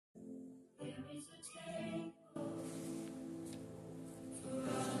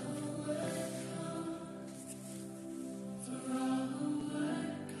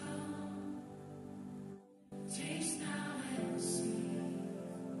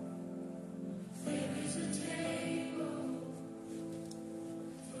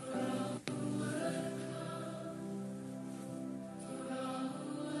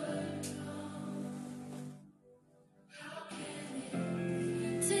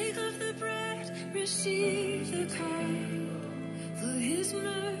receive the call, for his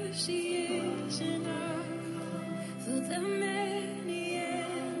mercy is enough for the many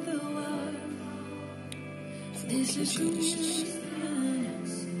and the one. This is communion.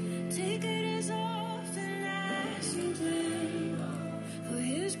 Take it as often as you can, for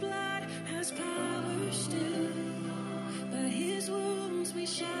his blood has power still. By his wounds we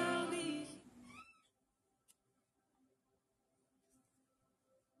shall be.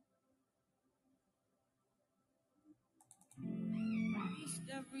 Amidst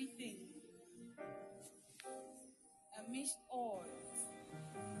everything, amidst all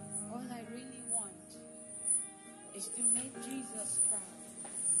I really want is to make Jesus proud.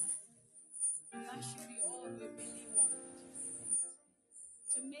 That should be all we really want.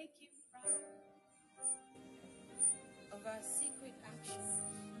 To make him proud of our secret actions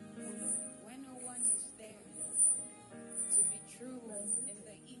when no one is there. To be true in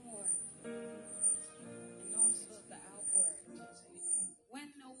the inward and also the outward. When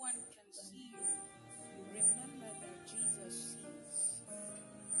no one can see you, remember that Jesus sees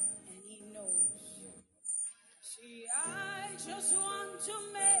and he knows. See, I just want to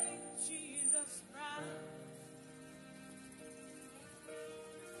make Jesus proud.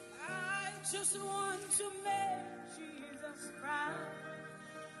 I just want to make Jesus proud.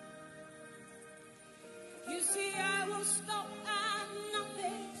 You see, I will stop at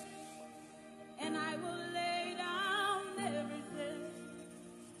nothing, and I will lay down everything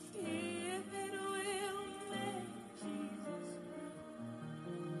if it will make Jesus proud,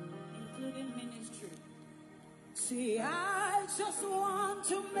 including ministry. See, I just want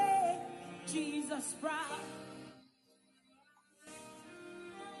to make Jesus proud.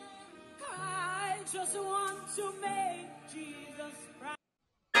 I just want to make Jesus proud.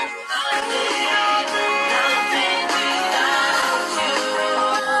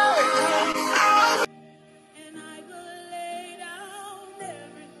 And I will lay down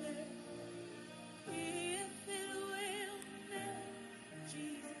everything if it will make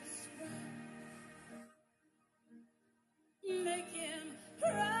Jesus proud. Make him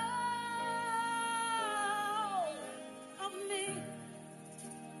proud of me.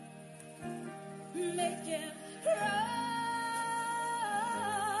 Make him proud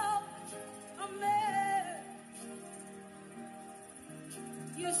of me.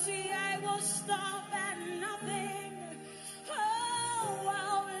 You see, I will stop at nothing. Oh,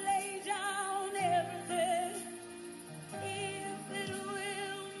 I'll lay down everything if it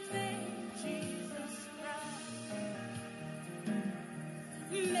will make Jesus proud.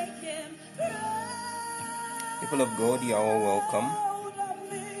 Make him proud. People of God, you are all welcome.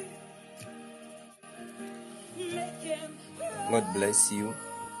 God bless you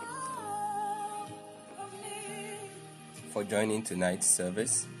for joining tonight's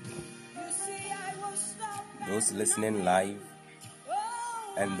service. Those listening live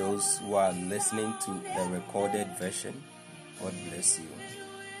and those who are listening to the recorded version, God bless you.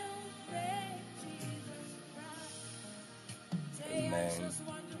 Amen.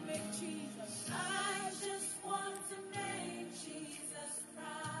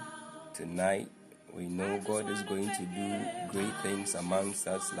 Tonight, we know God is going to do great things amongst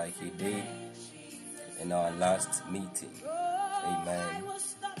us like he did in our last meeting. Amen.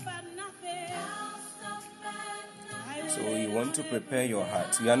 So you want to prepare your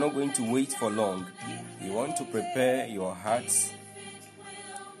hearts. We are not going to wait for long. You want to prepare your hearts,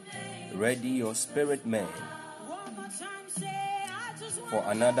 ready your spirit man for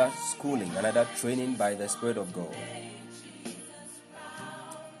another schooling, another training by the Spirit of God.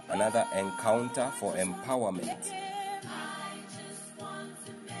 Another encounter for empowerment.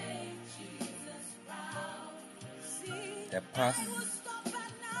 The path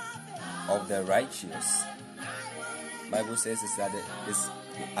of the righteous, Bible says, is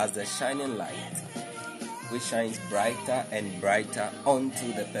as the shining light, which shines brighter and brighter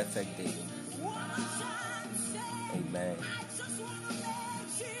unto the perfect day. Amen.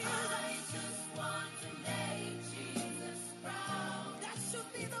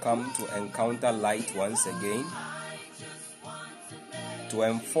 Come to encounter light once again, to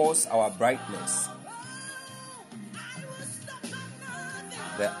enforce our brightness.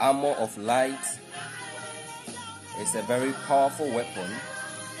 The armor of light is a very powerful weapon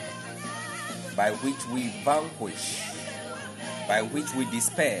by which we vanquish, by which we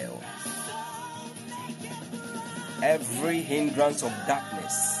dispel every hindrance of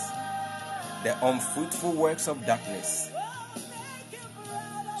darkness, the unfruitful works of darkness.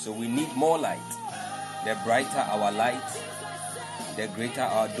 So we need more light. The brighter our light, the greater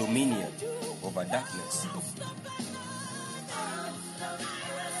our dominion over darkness.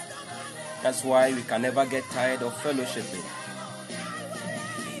 That's why we can never get tired of fellowshipping.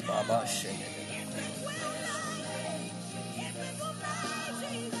 I'm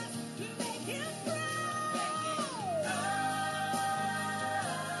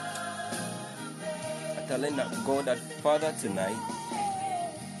telling God that, Father, tonight,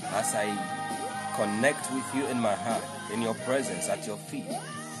 as I connect with you in my heart, in your presence, at your feet,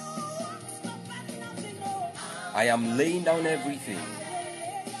 I am laying down everything.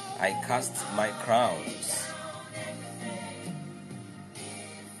 I cast my crowns.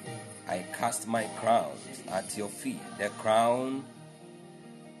 I cast my crowns at your feet. The crown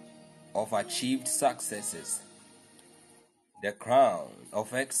of achieved successes. The crown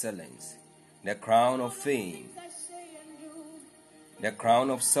of excellence. The crown of fame. The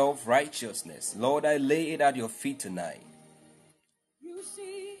crown of self-righteousness. Lord, I lay it at your feet tonight.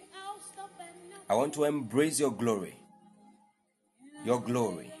 I want to embrace your glory. Your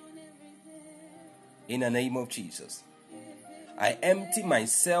glory. In the name of Jesus. I empty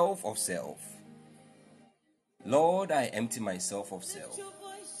myself of self. Lord, I empty myself of self.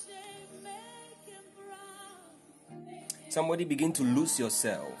 Somebody begin to lose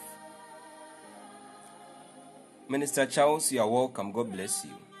yourself. Minister Charles, you are welcome. God bless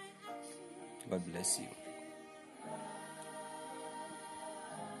you. God bless you.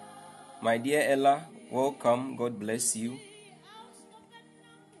 My dear Ella, welcome. God bless you.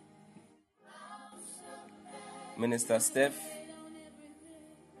 Minister Steph,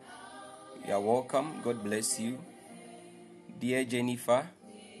 you are welcome. God bless you. Dear Jennifer,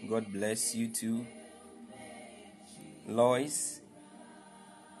 God bless you too. Lois,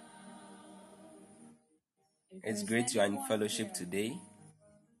 it's great you are in fellowship today.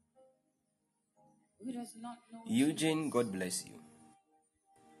 Eugene, God bless you.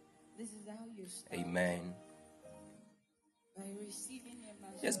 Amen.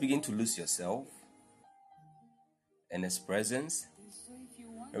 Just begin to lose yourself in His presence.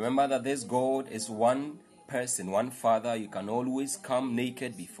 Remember that this God is one person, one Father you can always come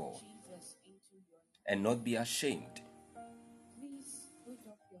naked before and not be ashamed.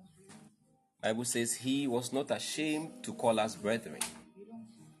 Bible says He was not ashamed to call us brethren.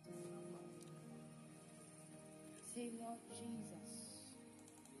 Say, Lord Jesus,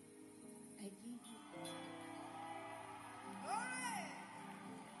 I give you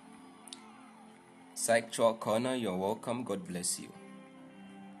Sexual Corner, you're welcome. God bless you.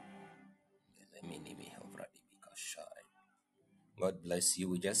 God bless you.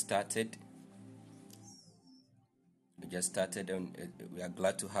 We just started and we are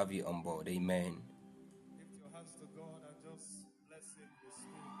glad to have you on board. Amen. Lift your hands to God and just bless Him this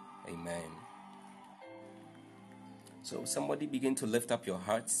morning. Amen. So somebody begin to lift up your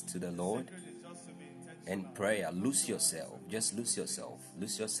hearts to the Lord in prayer. Lose yourself. Just lose yourself.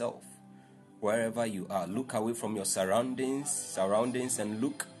 Lose yourself. Wherever you are, look away from your surroundings and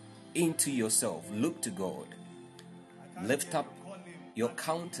look into yourself. Look to God. Lift up your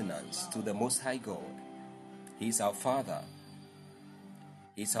countenance to the Most High God. He is our Father.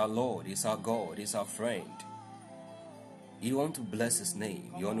 He is our Lord. He is our God. He is our friend. You want to bless His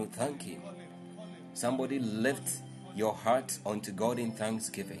name. You want to thank Him. Somebody lift your heart unto God in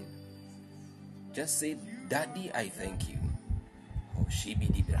thanksgiving. Just say, Daddy, I thank you. Oh, Shibi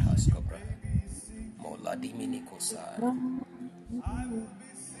di Brahaskobra. Moladi Minikosa.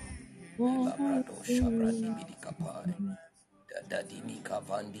 Labrado Shabra di Bidikapai. Dadadi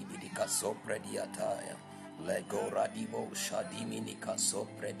Mikavandi Bidika Soprediataya. Lego Radibo Shadiminika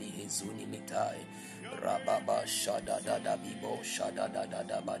Sopredi Hizuni Mitai. Rababa Shadada Bibo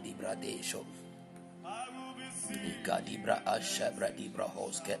Shadada Badi Bradesho. Gadibra Ashabra Dibra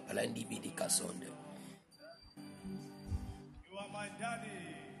Hoske Plendi Bidika Sonde. You are my daddy.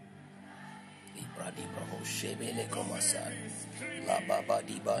 Ibradibra Hoshebele Komasar. La Baba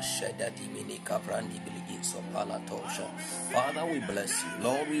Diba Sheda Diminika Brandi Biligin Sopalatosha. Father, we bless you.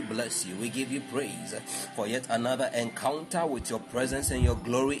 Lord, we bless you. We give you praise for yet another encounter with your presence and your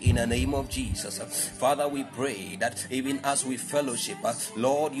glory in the name of Jesus. Father, we pray that even as we fellowship,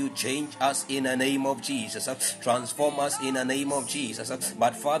 Lord, you change us in the name of Jesus. Transform us in the name of Jesus.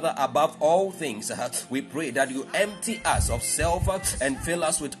 But Father, above all things, we pray that you empty us of self and fill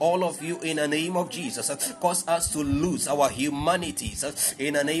us with all of you in the name name of Jesus. Cause us to lose our humanities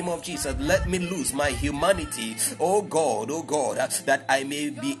in the name of Jesus. Let me lose my humanity, oh God, that I may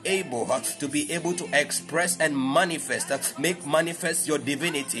be able to express and manifest, make manifest your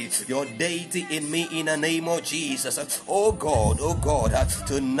divinity, your deity in me in the name of Jesus. Oh God,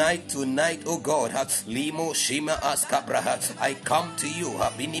 tonight, oh God, Limo Shima Askabra, I come to you,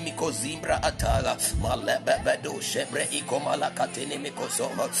 Binimiko Zimbra Atala, Malebedo Shebre Ikomala Katinimiko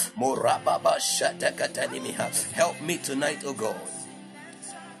Soho, Morababa Shatakatanimiha. Help me tonight, oh God.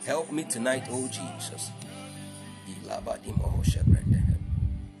 Help me tonight, oh Jesus. Ilabadimo Shebrende.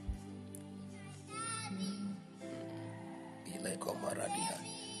 Ileko Maradia.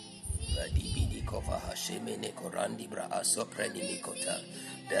 Radibidi Kovaha Shemene Korandi Bra Asopreni Mikota.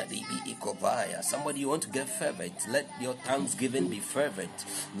 Somebody, you want to get fervent. Let your thanksgiving be fervent.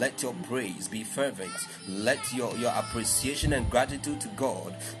 Let your praise be fervent. Let your appreciation and gratitude to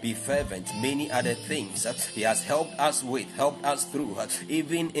God be fervent. Many other things He has helped us with, helped us through,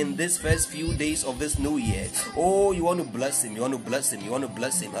 even in this first few days of this new year. Oh, you want to bless Him. You want to bless Him. You want to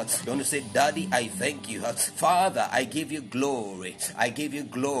bless Him. You want to say, Daddy, I thank you. Father, I give you glory. I give you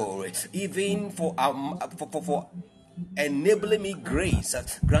glory. Even for enabling me grace,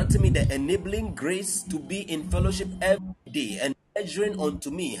 granting me the enabling grace to be in fellowship every day and measuring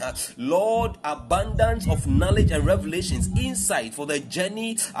unto me, Lord, abundance of knowledge and revelations, insight for the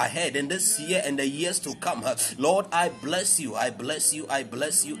journey ahead in this year and the years to come. Lord, I bless you, I bless you, I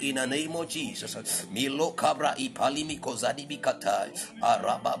bless you in the name of Jesus. Milo kabra ipalimi kozadi bikata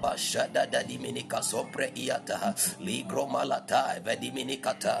arababa shada dadimenika sopre iata ligro malata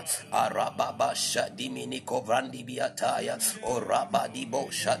vediminikata arababa shadiminiko vrandi biataya orabadibo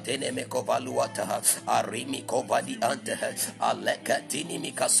shatene mekovaluata arimi kovadi ante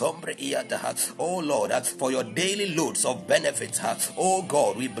oh Lord, for your daily loads of benefits, oh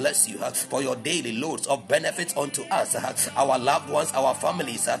God, we bless you for your daily loads of benefits unto us, our loved ones, our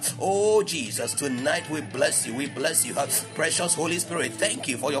families. Oh Jesus, tonight we bless you, precious Holy Spirit. Thank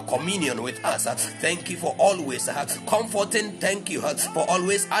you for your communion with us. Thank you for always comforting. Thank you for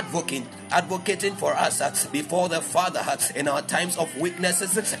always advocating for us before the Father in our times of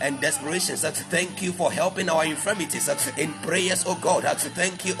weaknesses and desperations. Thank you for helping our infirmities in prayers, oh God.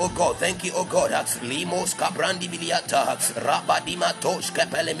 Thank you, oh God. Thank you, oh God. Limos kabrandi biliata rabadima tosh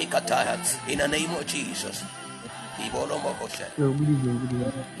kepelemikata. In the name of Jesus. In the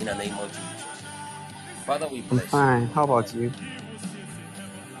name of Jesus. Father, we I'm bless fine. How about you?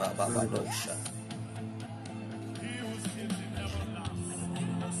 Very well. you.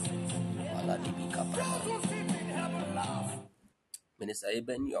 Minister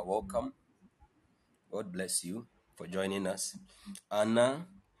Eben, you are welcome. God bless you for joining us. Anna,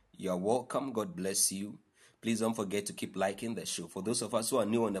 you are welcome. God bless you. Please don't forget to keep liking the show. For those of us who are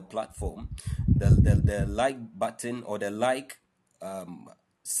new on the platform, the like button or the like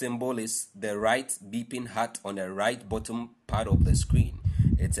symbol is the right beeping heart on the right bottom part of the screen.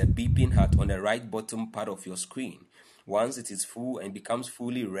 It's a beeping heart on the right bottom part of your screen. Once it is full and becomes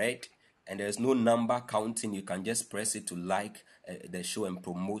fully red, and there's no number counting, you can just press it to like the show and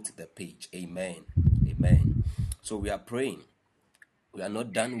promote the page. Amen. Amen. So we are praying. We are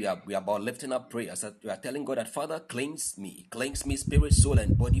not done. We are about lifting up prayers. We are telling God that, Father, cleanse me, spirit, soul,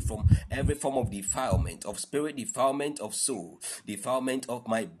 and body from every form of defilement, of spirit, defilement of soul, defilement of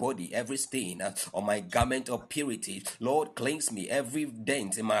my body, every stain on my garment of purity. Lord, cleanse me, every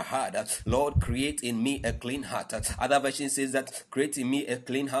dent in my heart. Lord, create in me a clean heart. Other version says that, create in me a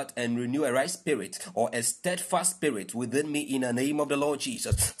clean heart and renew a right spirit or a steadfast spirit within me in the name of the Lord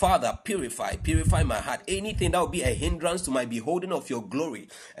Jesus. Father, purify my heart. Anything that will be a hindrance to my beholding of your glory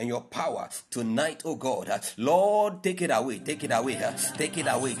and your power tonight, oh God. Lord, take it away. Take it away in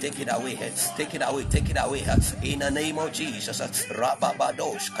the name of Jesus.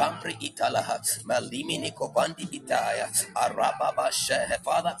 Rababadosh Kampri Italaha Malimini Kobandi Bitaya Arababashe.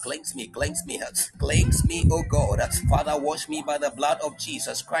 Father, cleanse me, oh God. Father, wash me by the blood of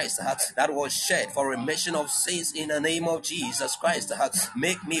Jesus Christ that was shed for remission of sins in the name of Jesus Christ.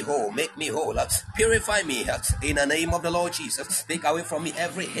 Make me whole. Purify me in the name of the Lord Jesus. Take away from me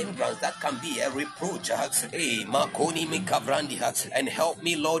every hindrance that can be a reproach. And help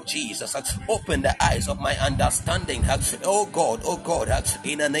me, Lord Jesus. Open the eyes of my understanding. Oh God,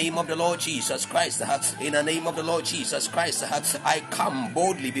 in the name of the Lord Jesus Christ. In the name of the Lord Jesus Christ, I come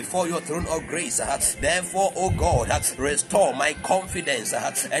boldly before your throne of grace. Therefore, oh God, restore my confidence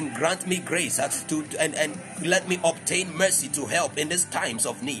and grant me grace and let me obtain mercy to help in these times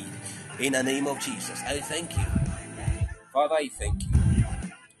of need. In the name of Jesus, I thank you. Father, I thank you.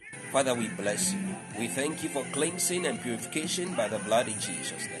 Father, we bless you. We thank you for cleansing and purification by the blood in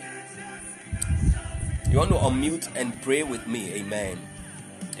Jesus' name. You want to unmute and pray with me. Amen.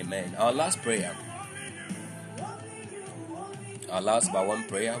 Amen. Our last prayer. Our last but one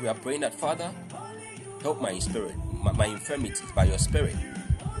prayer. We are praying that, Father, help my spirit, my infirmities by your spirit.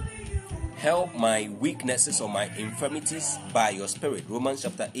 Help my weaknesses or my infirmities by your spirit. Romans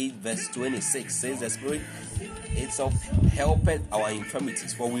chapter 8 verse 26 says the spirit itself helpeth our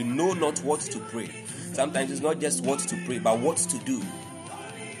infirmities, for we know not what to pray. Sometimes it's not just what to pray, but what to do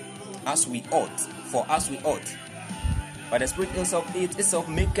as we ought, for as we ought. But the spirit itself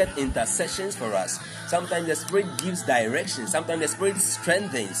maketh intercessions for us. Sometimes the spirit gives direction. Sometimes the spirit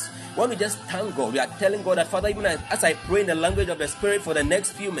strengthens. When we just thank God, we are telling God that, Father, even as I pray in the language of the spirit for the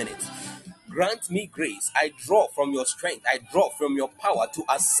next few minutes, grant me grace. I draw from your strength. I draw from your power to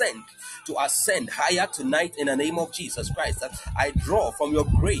ascend higher tonight in the name of Jesus Christ. I draw from your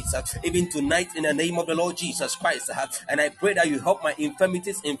grace even tonight in the name of the Lord Jesus Christ. And I pray that you help my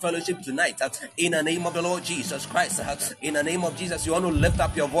infirmities in fellowship tonight in the name of the Lord Jesus Christ. In the name of Jesus, you want to lift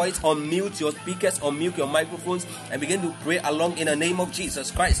up your voice, unmute your speakers, unmute your microphones, and begin to pray along in the name of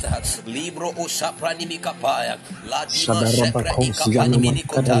Jesus Christ. Libro o shapranimikapaya.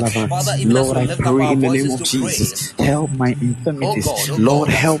 Father, even Lord, I pray in the name of Jesus, help my infirmities. Lord,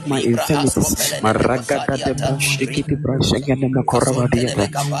 help my infirmities. Lord,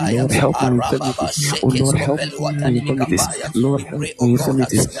 help my infirmities. Oh Lord, help my infirmities. Lord, help my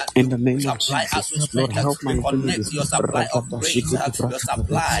infirmities. In the name of Jesus, Lord, help my infirmities. your supply of grace, your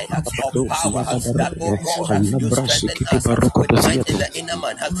supply of power, that, oh God, you strengthen us with might in the inner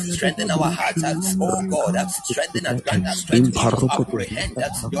man, strengthen our hearts, oh God, strengthen us, grant us strength to be able to apprehend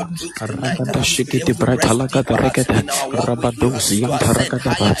your truth tonight, to be able to press deeper in our walk with you, to ascend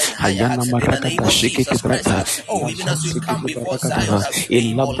higher and higher in the name of Jesus Christ. Oh, even as we come before Zion,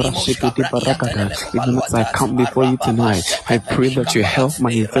 even as I come before you tonight, I pray that you help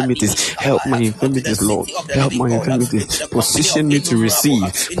my infirmities. Help my infirmities, Lord. Help my infirmities. Position me to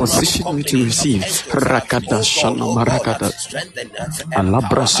receive. Position me to receive. Rakada shana marakada.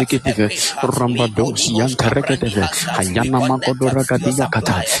 Alabra sikitive. Rambados yantarekateve. Hayana magodorakadiya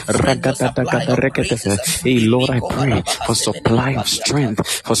kata. Ragada dagada rekateve. Hey Lord, I pray for supply of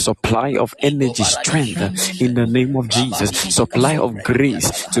strength, for supply of energy, strength in the name of Jesus. Supply of grace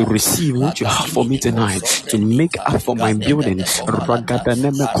to receive what you have for me tonight, to make up for my building.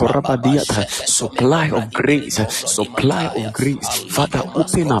 Ragadaneme korabadiata. Supply of grace, supply of grace. Father,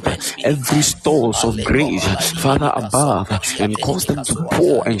 open up every stores of grace, Father, above, and cause them to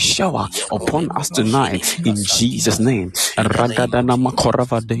pour and shower upon us tonight in Jesus' name. Ragadanama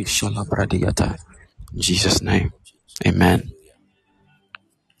koravade shalabradiata. In Jesus' name. Amen.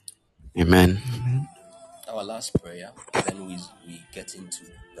 Amen. Our last prayer, then we get into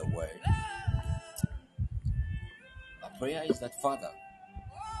the word. Our prayer is that, Father,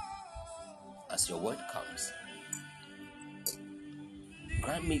 as your word comes,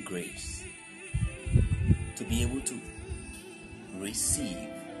 grant me grace to be able to receive,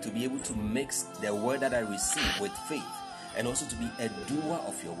 to be able to mix the word that I receive with faith, and also to be a doer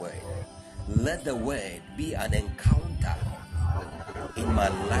of your word. Let the word be an encounter in my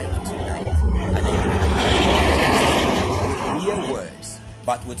life tonight. An encounter with mere words,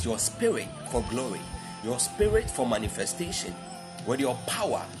 but with your spirit for glory, your spirit for manifestation, with your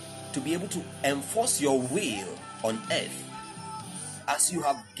power to be able to enforce your will on earth as you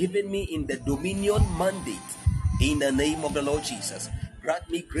have given me in the dominion mandate in the name of the Lord Jesus. Grant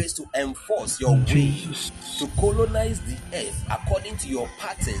me grace to enforce your will, to colonize the earth according to your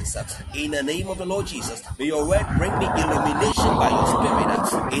patterns in the name of the Lord Jesus. May your word bring me illumination by your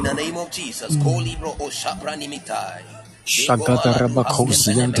spirit in the name of Jesus. Kolibro o shapranimitai. Shagada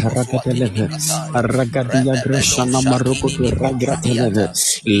rabakosi antaragadele aragadia grashana marokoto ragratele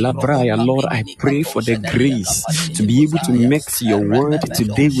labraya. Lord, I pray for the grace to be able to mix your word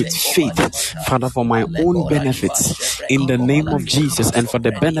today with faith, Father, for my own benefits in the name of Jesus and for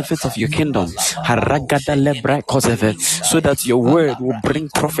the benefits of your kingdom. Haragada lebra kozeve, so that your word will bring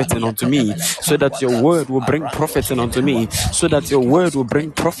profiting unto me, so that your word will bring profiting unto me, so that your word will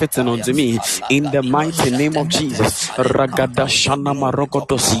bring profiting unto me in the mighty name of Jesus. Ragada shana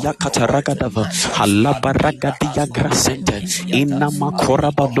marogodosia kataragadava halabaragadia grasente inama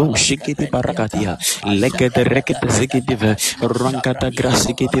korabado shikiti baragadia legede rekete zigidive rangada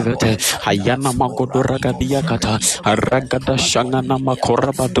grasigidivete hayana magodoragadia kata ragada shangana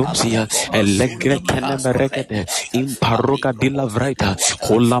makorabadosia elegre kenemeregede imparuga dila vraita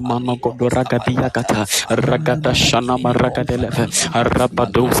holamano godoragadia kata ragada shana maragadeleve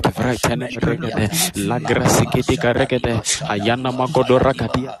arabadoski vraita nemeregede la grasigidi regede regede ayana magodora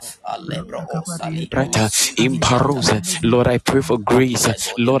kadia imparose. Lord, I pray for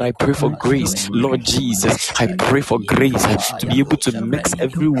grace. Lord, I pray for grace. Lord Jesus, I pray for grace to be able to mix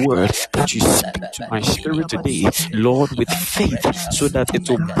every word that you speak to my spirit today, Lord, with faith, so that it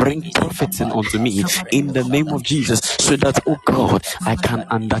will bring profits in unto me in the name of Jesus, so that, oh God, I can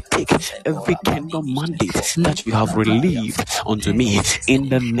undertake every kingdom mandate that you have relieved unto me in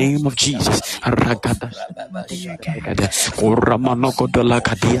the name of Jesus.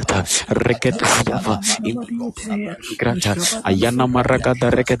 Grata ayana maragada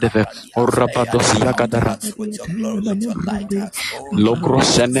rekedeve orabados yagadara with your glory, with your light. Oh,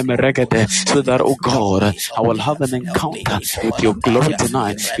 logrosene meregede, so that, oh God, I will have an help me, encounter with your glory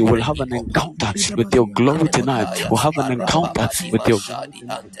tonight. You will have an encounter with your glory tonight. We'll have an encounter with your glory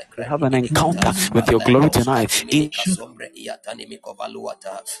tonight. We'll have an encounter with your glory tonight. In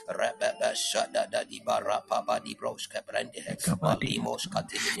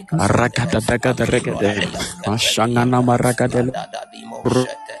Aragada dagada regede ashangana maragade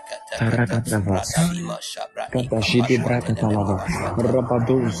Taragadava, Kadashidi Brakatalava,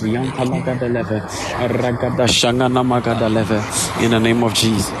 Rabaduz, Yantalagadaleve, Ragada Shangana Magadaleve, in the name of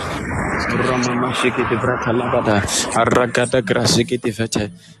Jesus. Ramamashiki de Brakalagada, Aragada Grasiki de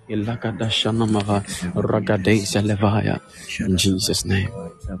Vete, Ilagada Shanamava, Ragade Zelevaya, in Jesus' name.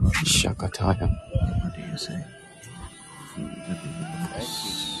 Shakataya. thank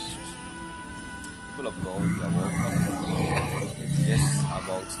you, Jesus. People of God, you are welcome. Just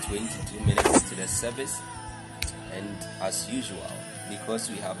about 22 minutes to the service, and as usual, because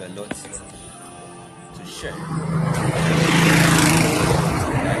we have a lot to share,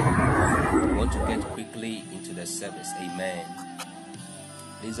 we want to get quickly into the service. Amen.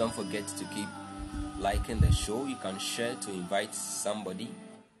 Please don't forget to keep liking the show. You can share to invite somebody. You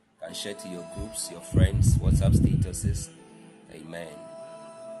can share to your groups, your friends, WhatsApp statuses. Amen.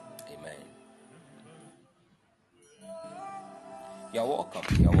 Amen. You're welcome.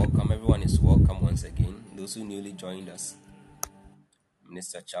 You're welcome. Everyone is welcome once again. Those who newly joined us,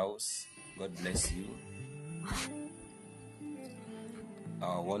 Mr. Charles, God bless you.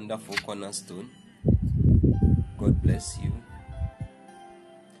 Our wonderful cornerstone, God bless you.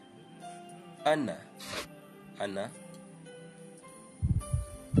 Anna, I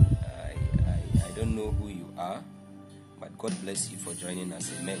don't know who you are, but God bless you for joining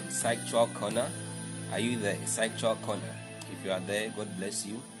us. Amen. Sexual Corner, are you there? Sexual Corner, if you are there, God bless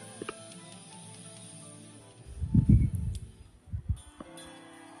you.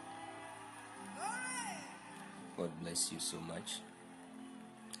 God bless you so much.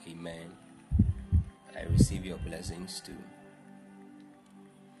 Amen. I receive your blessings too.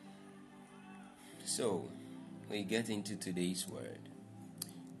 So, we get into today's word.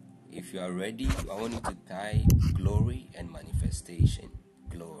 If you are ready, I want you to type glory and manifestation.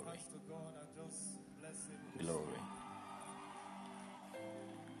 Glory. Glory.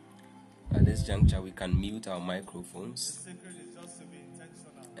 At this juncture, we can mute our microphones.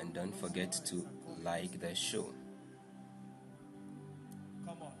 And don't forget to like the show.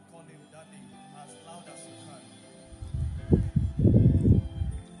 Come on, call him Daddy as loud as you can.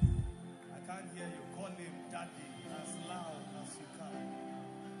 I can't hear you. Call him Daddy as loud as you can.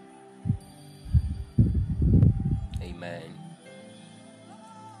 Amen.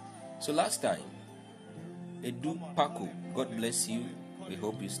 So last time, Edu Paco, God bless you. We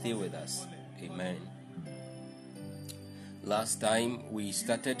hope you stay with us. Amen. Last time we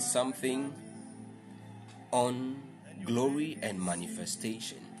started something on glory and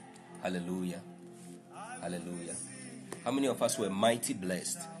manifestation. Hallelujah. Hallelujah. How many of us were mighty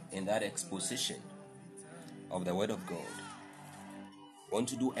blessed in that exposition of the Word of God? I want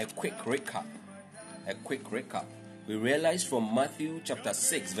to do a quick recap. We realized from Matthew chapter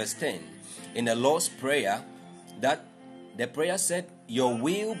 6 verse 10 in the Lord's Prayer that the prayer said, "Your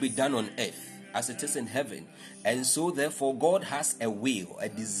will be done on earth as it is in heaven." And so therefore God has a will, a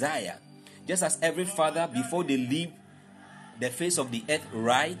desire. Just as every father, before they leave the face of the earth,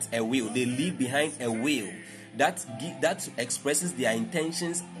 write a will, they leave behind a will that expresses their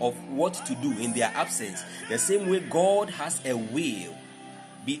intentions of what to do in their absence. The same way God has a will.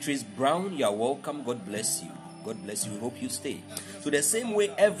 Beatrice Brown, you are welcome. God bless you. God bless you. Hope you stay. So the same way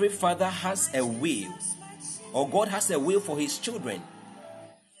every father has a will, or God has a will for his children.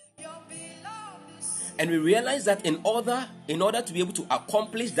 And we realize that in order to be able to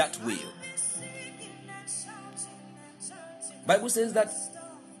accomplish that will, Bible says that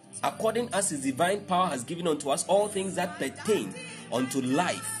according as his divine power has given unto us all things that pertain unto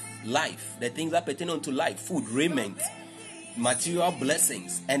life, the things that pertain unto life, food, raiment, material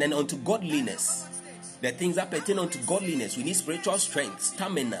blessings, and then unto godliness. the things that pertain unto godliness. We need spiritual strength,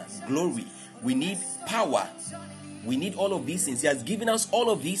 stamina, glory. We need power. We need all of these things. He has given us all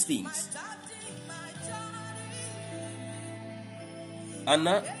of these things.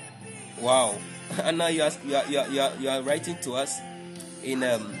 Anna, wow. Anna, you are writing to us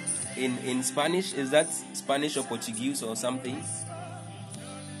in Spanish. Is that Spanish or Portuguese or something?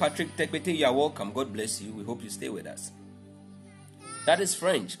 Patrick Tekpete, you are welcome. God bless you. We hope you stay with us. That is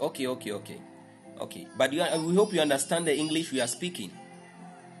French. Okay. But we hope you understand the English we are speaking.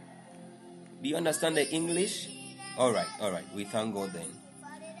 Do you understand the English? All right. We thank God then.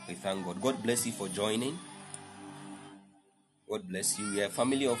 We thank God. God bless you for joining. God bless you. We are a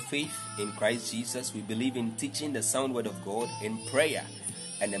family of faith in Christ Jesus. We believe in teaching the sound word of God in prayer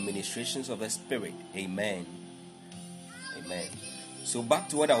and the ministrations of the Spirit. Amen. So back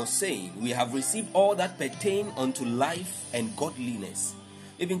to what I was saying. We have received all that pertain unto life and godliness,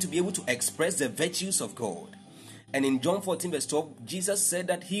 even to be able to express the virtues of God. And in John 14 verse 12, Jesus said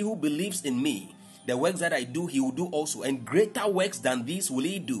that he who believes in me, the works that I do, he will do also. And greater works than these will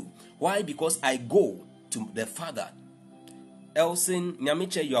he do. Why? Because I go to the Father. Elsin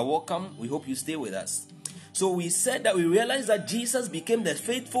Nyamiche, you are welcome. We hope you stay with us. So we said that we realized that Jesus became the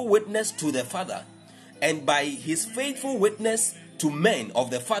faithful witness to the Father. And by his faithful witness to men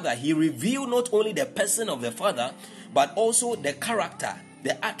of the Father, he revealed not only the person of the Father, but also the character,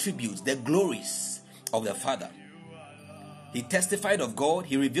 the attributes, the glories of the Father. He testified of God,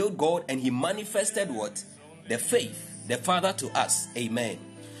 he revealed God, and he manifested what? The faith, the Father to us. Amen.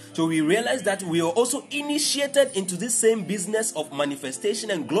 So we realized that we were also initiated into this same business of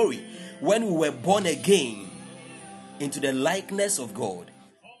manifestation and glory when we were born again into the likeness of God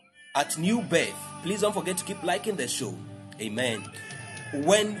at new birth. Please don't forget to keep liking the show. Amen.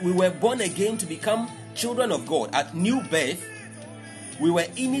 When we were born again to become children of God at new birth, we were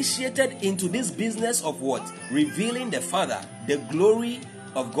initiated into this business of what? Revealing the Father, the glory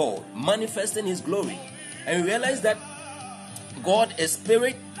of God, manifesting his glory. And we realized that God is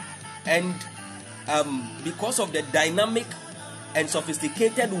spirit, and because of the dynamic and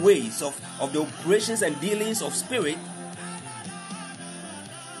sophisticated ways of the operations and dealings of spirit,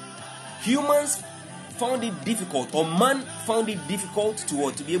 humans found it difficult, or man found it difficult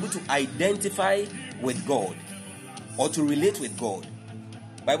to be able to identify with God or to relate with God.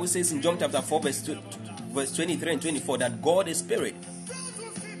 Bible says in John chapter 4 verse 23 and 24 that God is spirit.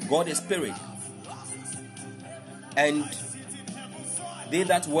 God is spirit. And they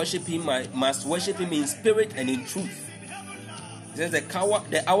that worship him must worship him in spirit and in truth. It says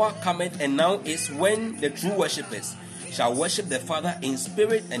the hour cometh, and now is when the true worshippers shall worship the Father in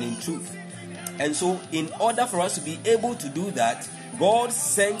spirit and in truth. And so in order for us to be able to do that, God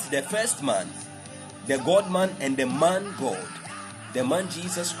sent the first man, the God-man and the man God, the man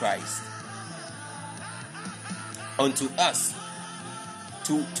Jesus Christ, unto us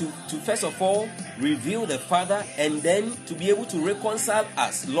to first of all reveal the Father, and then to be able to reconcile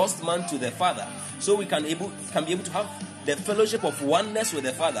us, lost man, to the Father, so we can be able to have the fellowship of oneness with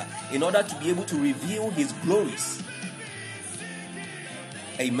the Father, in order to be able to reveal his glories.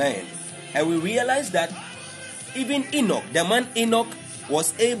 Amen. And we realize that even Enoch, the man Enoch,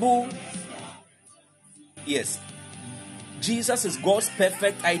 was able. Yes, Jesus is God's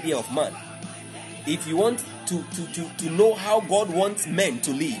perfect idea of man. If you want to know how God wants men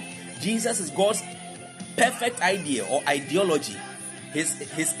to live, Jesus is God's perfect idea or ideology,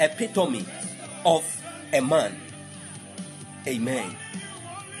 his epitome of a man. Amen.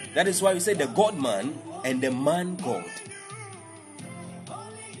 That is why we say the God-man and the man God.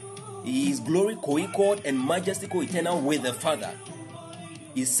 He is glory co-equal and majesty co-eternal with the Father.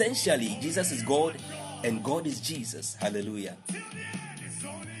 Essentially, Jesus is God and God is Jesus. Hallelujah.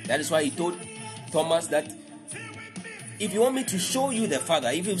 That is why he told Thomas that if you want me to show you the Father,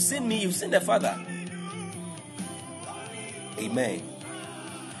 if you've seen me, you've seen the Father. Amen.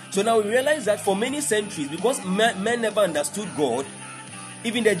 So now we realize that for many centuries, because men never understood God,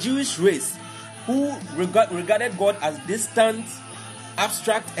 even the Jewish race, who regarded God as distant,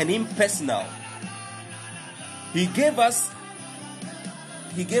 abstract and impersonal, he gave us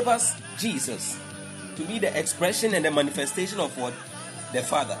Jesus to be the expression and the manifestation of what? The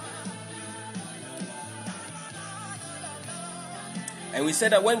Father. And we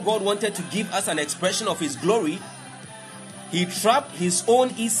said that when God wanted to give us an expression of his glory, he trapped his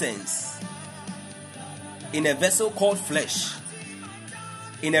own essence in a vessel called flesh,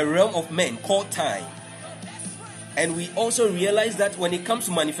 in a realm of men called time. And we also realize that when it comes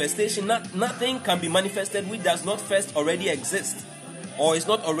to manifestation, nothing can be manifested which does not first already exist or is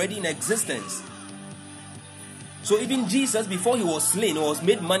not already in existence. So even Jesus, before he was slain or was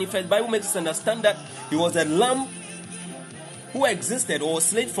made manifest, the Bible makes us understand that he was a lamb who existed or was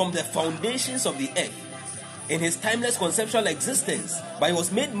slain from the foundations of the earth in his timeless conceptual existence, but he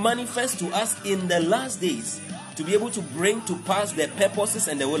was made manifest to us in the last days to be able to bring to pass the purposes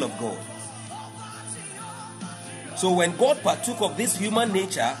and the will of God. So when God partook of this human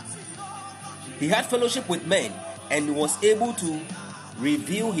nature, he had fellowship with men and was able to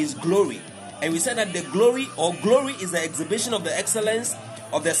reveal his glory. And we said that the glory is the exhibition of the excellence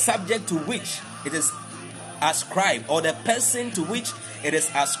of the subject to which it is ascribed, or the person to which it is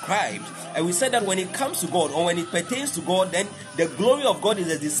ascribed. And we said that when it comes to God, or when it pertains to God, then the glory of God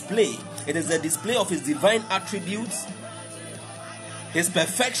is a display. It is a display of his divine attributes, his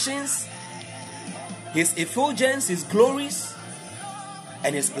perfections, his effulgence, his glories,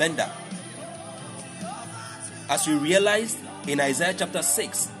 and his splendor. As we realized in Isaiah chapter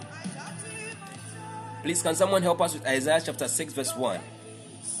 6. Please, can someone help us with Isaiah chapter 6 verse 1?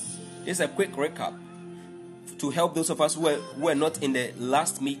 This is a quick recap to help those of us who were not in the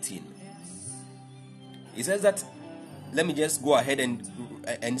last meeting. It says that, let me just go ahead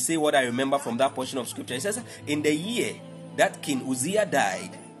and say what I remember from that portion of scripture. It says, in the year that King Uzziah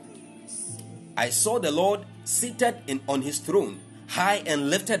died, I saw the Lord seated on his throne, high and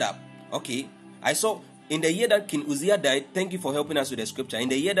lifted up. Okay, I saw in the year that King Uzziah died, thank you for helping us with the scripture. In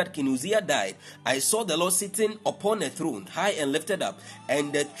the year that King Uzziah died, I saw the Lord sitting upon a throne, high and lifted up,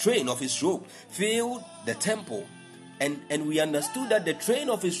 and the train of his robe filled the temple. And we understood that the train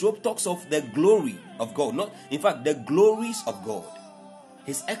of his robe talks of the glory of God. Not, in fact, the glories of God,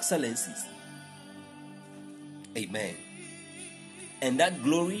 his excellencies. Amen. And that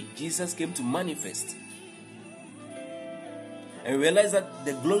glory, Jesus came to manifest. And we realize that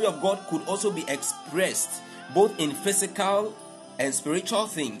the glory of God could also be expressed both in physical and spiritual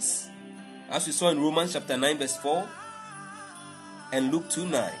things, as we saw in Romans chapter 9 verse 4 and Luke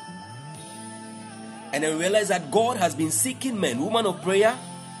 2:9. And then we realize that God has been seeking men. Woman of prayer,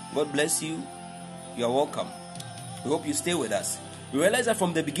 God bless you. You are welcome. We hope you stay with us. We realize that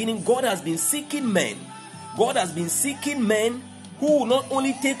from the beginning, God has been seeking men. God has been seeking men who will not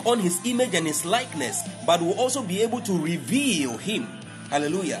only take on his image and his likeness, but will also be able to reveal him.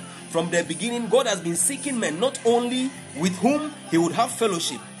 Hallelujah. From the beginning, God has been seeking men not only with whom he would have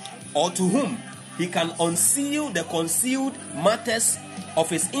fellowship, or to whom he can unseal the concealed matters of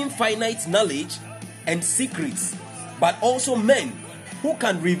his infinite knowledge and secrets, but also men who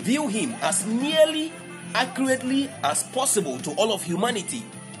can reveal him as nearly accurately as possible to all of humanity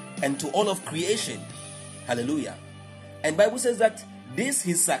and to all of creation. Hallelujah. And Bible says that this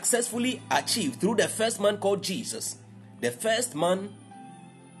he successfully achieved through the first man called Jesus, the first man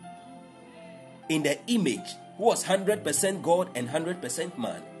in the image, who was 100% God and 100%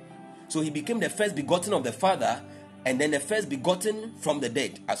 man. So he became the first begotten of the Father, and then the first begotten from the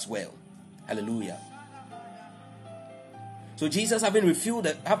dead as well. Hallelujah. So Jesus, having revealed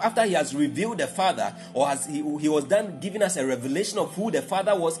after he has revealed the Father, or as he was done giving us a revelation of who the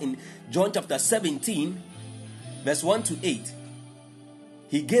Father was in John chapter 17 verse 1 to 8,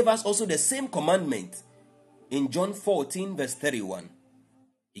 he gave us also the same commandment in John 14 verse 31.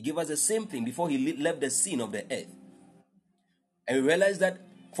 He gave us the same thing before he left the scene of the earth. And we realize that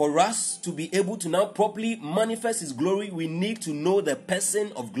for us to be able to now properly manifest his glory, we need to know the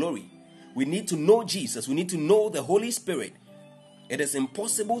person of glory. We need to know Jesus. We need to know the Holy Spirit. It is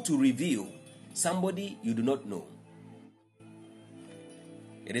impossible to reveal somebody you do not know.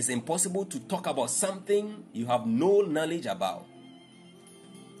 It is impossible to talk about something you have no knowledge about.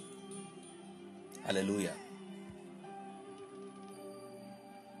 Hallelujah.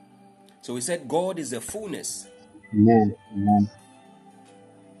 So we said God is the fullness. Amen. Amen.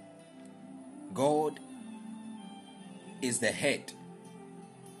 God is the head.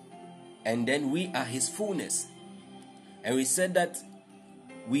 And then we are his fullness. And we said that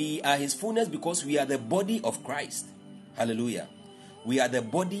we are his fullness because we are the body of Christ. Hallelujah. We are the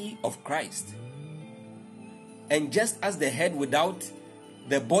body of Christ. And just as the head without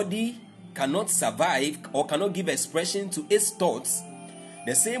the body cannot survive or cannot give expression to its thoughts,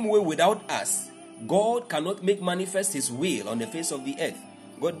 the same way without us, God cannot make manifest his will on the face of the earth.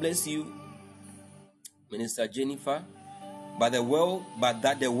 God bless you, Minister Jennifer. But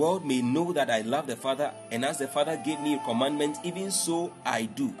that the world may know that I love the Father, and as the Father gave me a commandment, even so I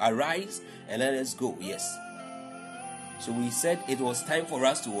do. Arise and let us go. Yes. So we said it was time for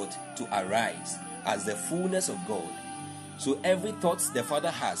us to arise as the fullness of God. So every thought the Father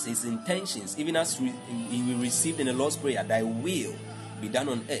has, his intentions, even as we received in the Lord's Prayer, thy will be done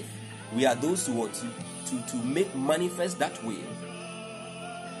on earth. We are those who want to make manifest that will.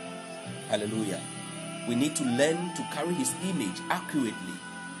 Hallelujah. We need to learn to carry his image accurately.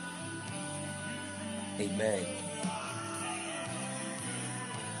 Amen.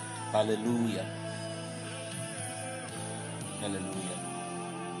 Hallelujah. Hallelujah.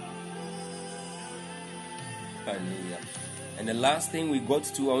 Hallelujah. And the last thing we got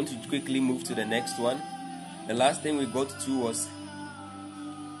to, I want to quickly move to the next one. The last thing we got to was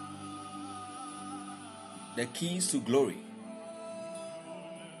the keys to glory.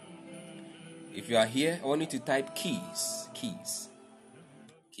 If you are here, I want you to type keys. Keys.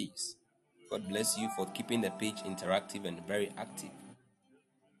 Keys. God bless you for keeping the page interactive and very active.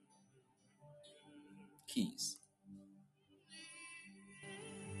 Keys.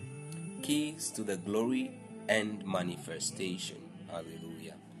 Keys to the glory and manifestation.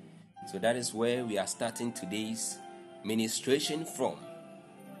 Hallelujah. So that is where we are starting today's ministration from.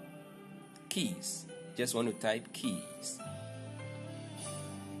 Keys. Just want to type keys.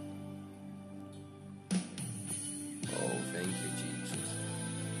 Oh, thank you, Jesus.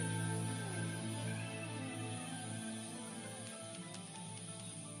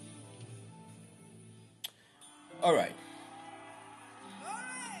 All right.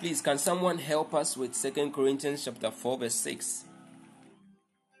 Please, can someone help us with 2 Corinthians chapter 4, verse 6?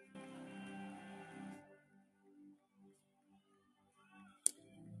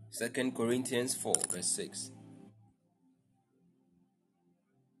 Second Corinthians 4, verse 6.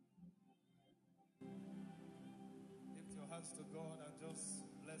 Lift your hands to God and just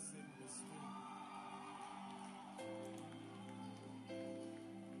bless him in the spirit.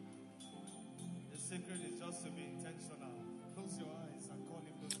 The secret is just to be intentional. Close your eyes and call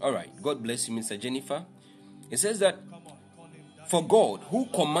him. All right. God bless you, Mr. Jennifer. It says that, Come on, call him. for God, who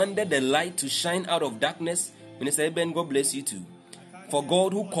commanded the light to shine out of darkness, Minister Eben, God bless you too. For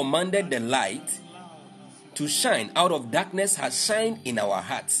God, who commanded the light to shine out of darkness, has shined in our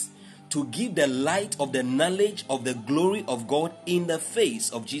hearts to give the light of the knowledge of the glory of God in the face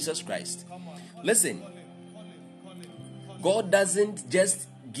of Jesus Christ. Listen, God doesn't just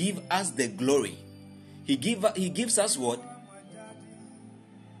give us the glory. He gives us what?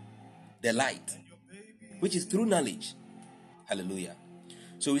 The light, which is through knowledge. Hallelujah.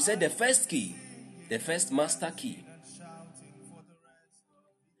 So we said the first key, the first master key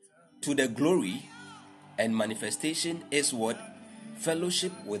to the glory and manifestation is what?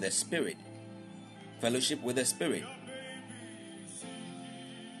 Fellowship with the Spirit. Fellowship with the Spirit.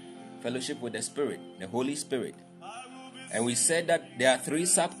 Fellowship with the Spirit, the Holy Spirit. And we said that there are 3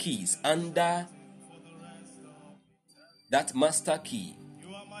 sub keys under that master key.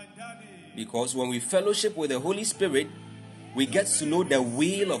 Because when we fellowship with the Holy Spirit, we get to know the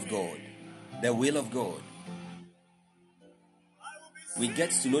will of God. The will of God. We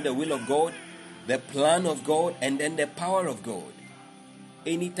get to know the will of God, the plan of God, and then the power of God.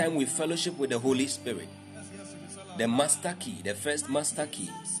 Anytime we fellowship with the Holy Spirit, the master key, the first master key,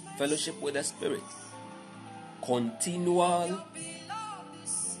 fellowship with the Spirit. Continual,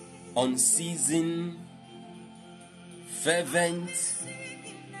 unceasing, fervent,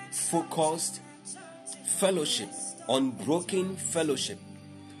 focused fellowship, unbroken fellowship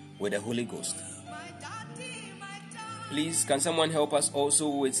with the Holy Ghost. Please, can someone help us also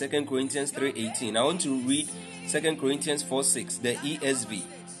with 2 Corinthians 3:18? I want to read 2 Corinthians 4:6, the ESV.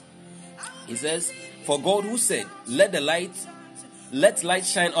 It says, for God who said, let light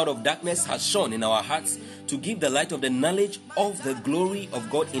shine out of darkness, has shone in our hearts to give the light of the knowledge of the glory of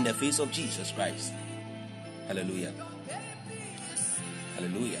God in the face of Jesus Christ. Hallelujah.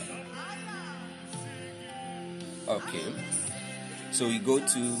 Hallelujah. Okay. So we go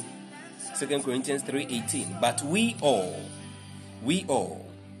to 2 Corinthians 3:18. But we all,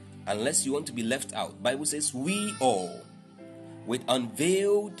 unless you want to be left out, Bible says we all, with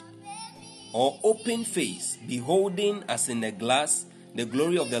unveiled or open face, beholding as in a glass the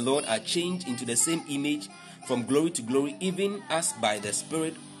glory of the Lord, are changed into the same image from glory to glory, even as by the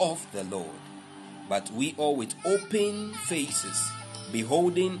Spirit of the Lord. But we all with open faces,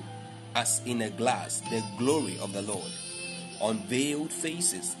 beholding as in a glass the glory of the Lord. Unveiled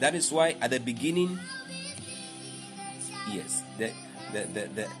faces. That is why at the beginning, yes, the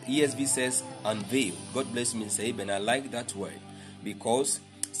ESV says unveiled. God bless me, say, and I like that word, because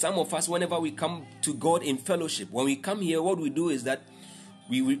some of us, whenever we come to God in fellowship, when we come here, what we do is that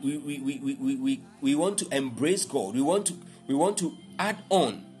we want to embrace God. We want to add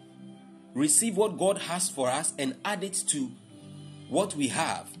on, receive what God has for us and add it to what we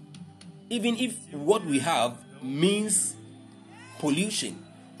have, even if what we have means pollution,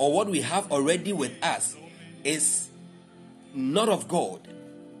 or what we have already with us is not of God.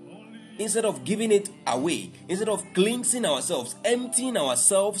 Instead of giving it away, instead of cleansing ourselves, emptying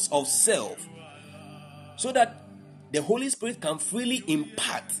ourselves of self, so that the Holy Spirit can freely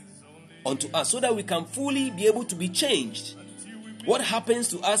impart unto us, so that we can fully be able to be changed. What happens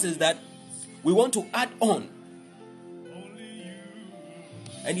to us is that we want to add on.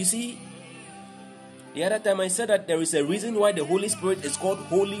 And you see, the other time I said that there is a reason why the Holy Spirit is called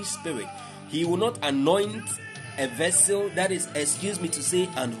Holy Spirit. He will not anoint a vessel that is, excuse me to say,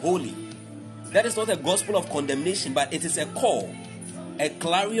 unholy. That is not a gospel of condemnation, but it is a call, a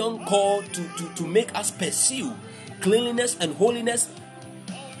clarion call to make us pursue cleanliness and holiness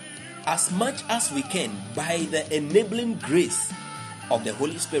as much as we can by the enabling grace of the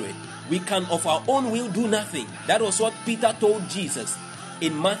Holy Spirit. We can of our own will do nothing. That was what Peter told Jesus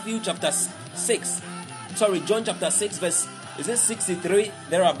in John chapter 6 verse, is it 63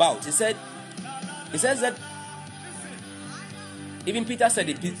 thereabout? He says that even Peter said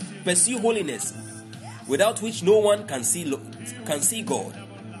it, pursue holiness, without which no one can see God.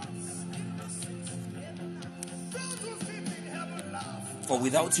 For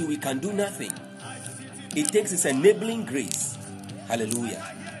without you we can do nothing. It takes its enabling grace. Hallelujah.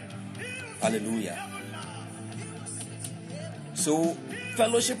 Hallelujah. So,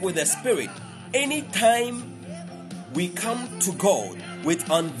 fellowship with the Spirit. Anytime we come to God with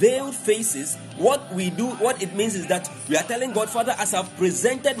unveiled faces, what it means is that we are telling God, Father, as I've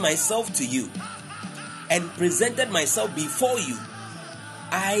presented myself to you and presented myself before you,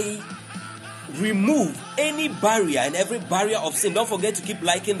 I remove any barrier and every barrier of sin. Don't forget to keep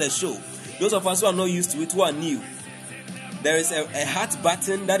liking the show. Those of us who are not used to it, who are new, there is a heart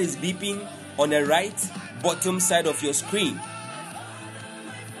button that is beeping on the right bottom side of your screen.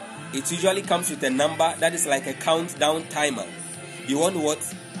 It usually comes with a number that is like a countdown timer. You want what?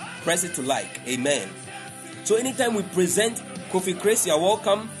 Press it to like. Amen. So anytime we present Kofi Chris, you are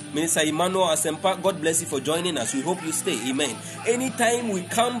welcome. Minister Emmanuel Asempa, God bless you for joining us. We hope you stay. Amen. Anytime we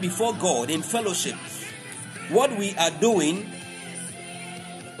come before God in fellowship, what we are doing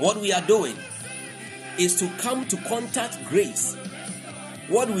is to come to contact grace.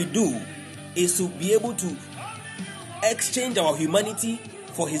 What we do is to be able to exchange our humanity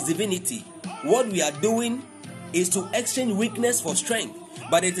for his divinity. What we are doing is to exchange weakness for strength.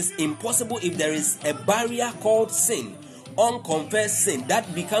 But it is impossible if there is a barrier called sin, unconfessed sin.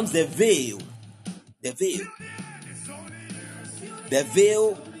 That becomes the veil. The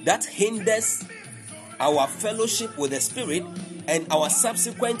veil that hinders our fellowship with the Spirit and our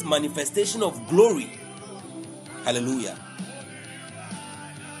subsequent manifestation of glory. Hallelujah.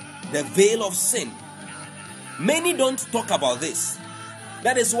 The veil of sin. Many don't talk about this.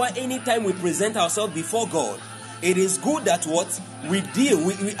 That is why anytime we present ourselves before God, it is good that we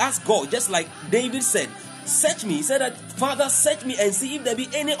ask God, just like David said, search me. He said that, Father, search me and see if there be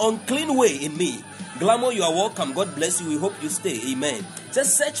any unclean way in me. Glamour, you are welcome. God bless you. We hope you stay. Amen.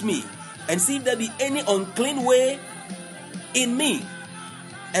 Just search me and see if there be any unclean way in me.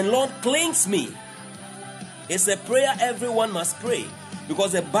 And Lord, cleanse me. It's a prayer everyone must pray,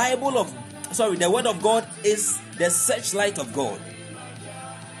 because the word of God is the searchlight of God.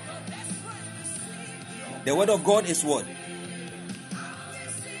 The word of God is what?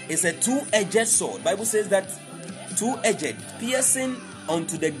 It's a two-edged sword. Bible says that two-edged, piercing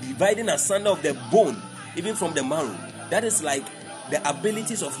unto the dividing asunder of the bone, even from the marrow. That is like the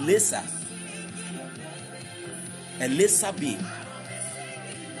abilities of laser. A laser beam.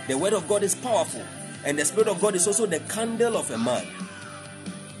 The word of God is powerful, and the Spirit of God is also the candle of a man,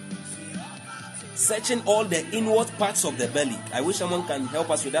 searching all the inward parts of the belly. I wish someone can help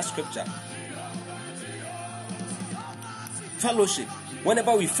us with that scripture. Fellowship.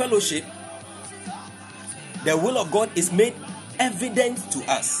 Whenever we fellowship, the will of God is made evident to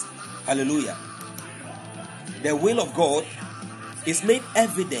us. Hallelujah. The will of God is made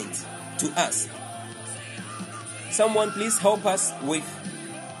evident to us. Someone please help us with.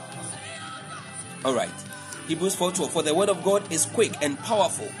 Alright. Hebrews 4:12. For the word of God is quick and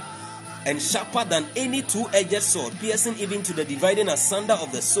powerful and sharper than any two-edged sword, piercing even to the dividing asunder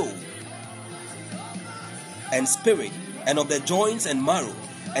of the soul and spirit, and of the joints and marrow,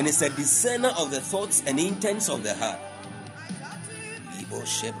 and is a discerner of the thoughts and intents of the heart.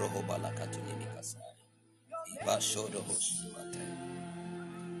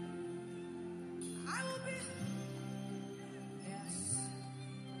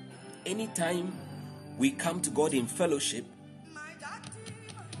 Anytime we come to God in fellowship,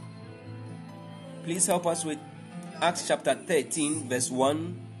 please help us with Acts chapter 13, verse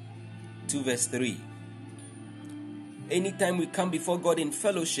 1 to verse 3. Anytime we come before God in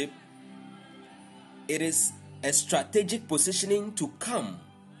fellowship, it is a strategic positioning to come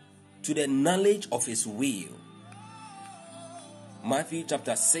to the knowledge of His will. Matthew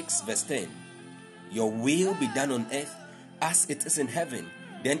chapter 6, verse 10. your will be done on earth as it is in heaven.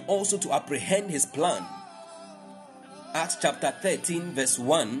 Then also to apprehend his plan. Acts chapter 13 verse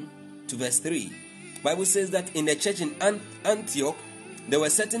 1 to verse 3. Bible says that in the church in Antioch, there were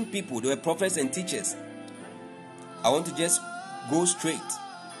certain people, there were prophets and teachers. I want to just go straight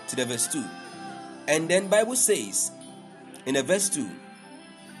to the verse 2. And then Bible says in the verse 2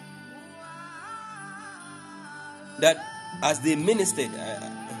 that as they ministered,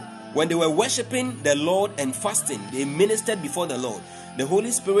 when they were worshiping the Lord and fasting, they ministered before the Lord. The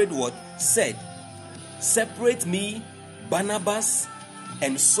Holy Spirit said, separate me, Barnabas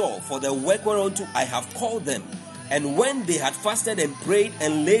and Saul, for the work whereunto I have called them. And when they had fasted and prayed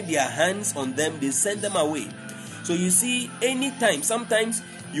and laid their hands on them, they sent them away. So you see, anytime, sometimes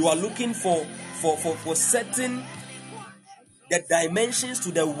you are looking for certain the dimensions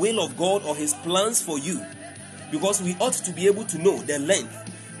to the will of God or his plans for you. Because we ought to be able to know the length,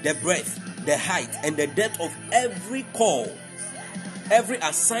 the breadth, the height, and the depth of every call, every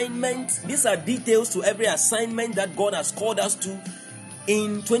assignment. These are details to every assignment that God has called us to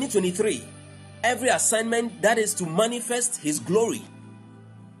in 2023. Every assignment that is to manifest his glory.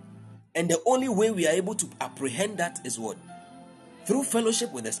 And the only way we are able to apprehend that is what? Through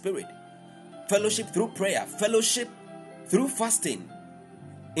fellowship with the Spirit. Fellowship through prayer. Fellowship through fasting.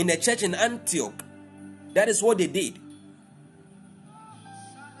 In the church in Antioch, that is what they did.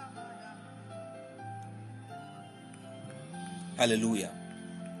 Hallelujah.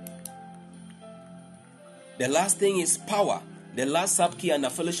 The last thing is power. The last sub-key under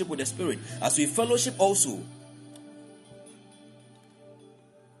fellowship with the Spirit. As we fellowship also,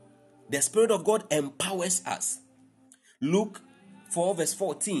 the Spirit of God empowers us. Luke 4 verse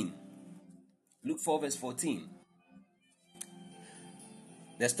 14. Luke 4 verse 14.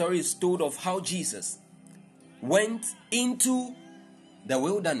 The story is told of how Jesus went into the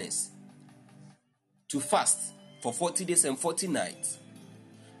wilderness to fast for 40 days and 40 nights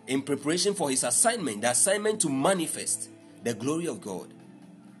in preparation for his assignment, the assignment to manifest the glory of God,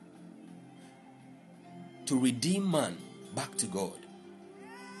 to redeem man back to God.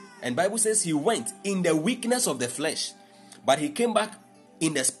 And Bible says he went in the weakness of the flesh, but he came back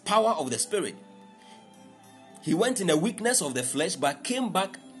in the power of the Spirit. He went in the weakness of the flesh, but came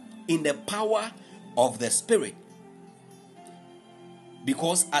back in the power of the Spirit.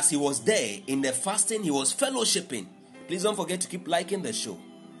 Because as he was there in the fasting, he was fellowshipping. Please don't forget to keep liking the show.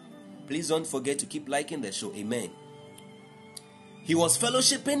 Please don't forget to keep liking the show. Amen. He was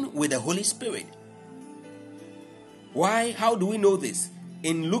fellowshipping with the Holy Spirit. Why? How do we know this?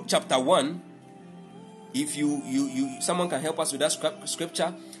 In Luke chapter 1, if someone can help us with that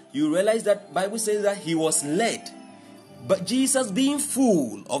scripture, you realize that Bible says that he was led. But Jesus, being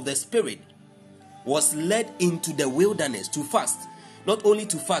full of the Spirit, was led into the wilderness to fast. Not only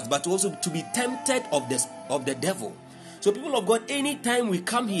to fast, but also to be tempted of the devil. So people of God, anytime we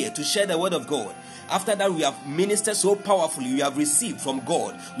come here to share the word of God, after that we have ministered so powerfully, we have received from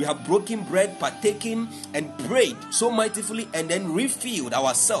God, we have broken bread, partaken, and prayed so mightifully, and then refilled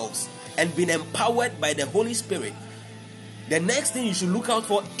ourselves and been empowered by the Holy Spirit. The next thing you should look out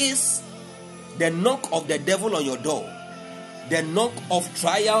for is the knock of the devil on your door, the knock of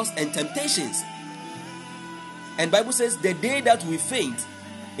trials and temptations. And Bible says the day that we faint,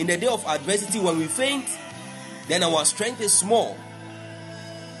 in the day of adversity, when we faint, then our strength is small.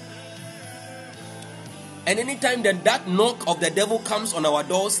 And anytime that knock of the devil comes on our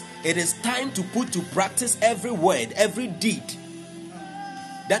doors, it is time to put to practice every word, every deed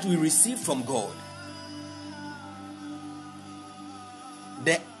that we receive from God.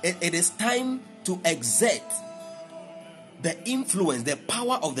 It is time to exert the influence, the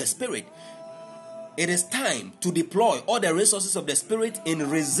power of the Spirit. It is time to deploy all the resources of the Spirit in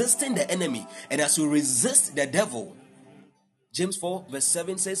resisting the enemy. And as you resist the devil, James 4 verse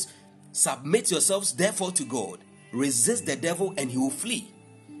 7 says, submit yourselves therefore to God. Resist the devil and he will flee.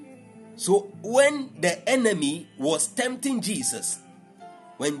 So when the enemy was tempting Jesus,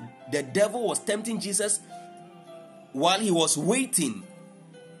 when the devil was tempting Jesus, while he was waiting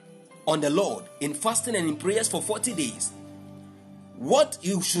on the Lord in fasting and in prayers for 40 days, what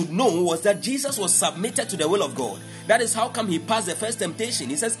you should know was that Jesus was submitted to the will of God. That is how come he passed the first temptation.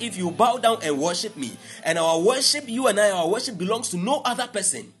 He says, if you bow down and worship me, and our worship, you and I, our worship belongs to no other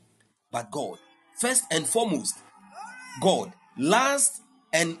person but God. First and foremost, God. Last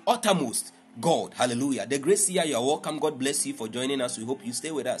and uttermost, God. Hallelujah. The grace here, you are welcome. God bless you for joining us. We hope you stay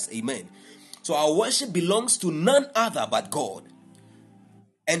with us. Amen. So our worship belongs to none other but God.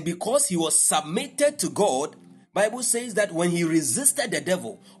 And because he was submitted to God, Bible says that when he resisted the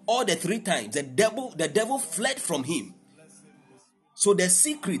devil all the 3 times, the devil fled from him. So the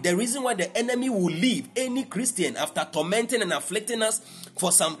secret, the reason why the enemy will leave any Christian after tormenting and afflicting us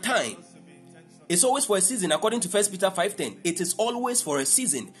for some time, it's always for a season. According to 1 Peter 5:10, it is always for a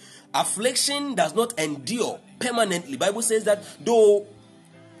season. Affliction does not endure permanently. Bible says that though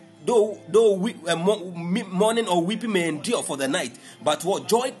mourning or weeping may endure for the night, but what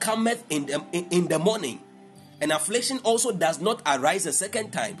joy cometh in the morning. And affliction also does not arise a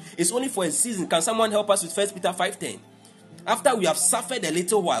second time. It's only for a season. Can someone help us with 1 Peter 5:10? After we have suffered a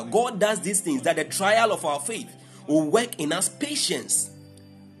little while, God does these things that the trial of our faith will work in us patience.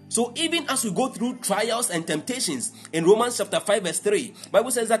 So even as we go through trials and temptations, in Romans chapter 5 verse 3, Bible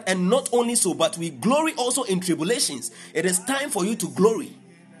says that, and not only so, but we glory also in tribulations. It is time for you to glory.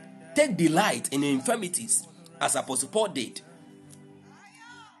 Take delight in infirmities, as Apostle Paul did.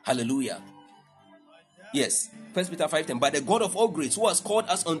 Hallelujah. Yes, 1 Peter 5:10. But the God of all grace, who has called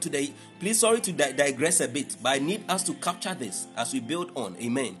us unto the... Please, sorry to digress a bit, but I need us to capture this as we build on.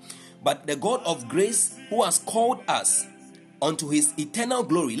 Amen. But the God of grace, who has called us unto his eternal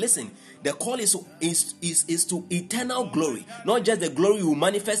glory. Listen, the call is to eternal glory. Not just the glory we will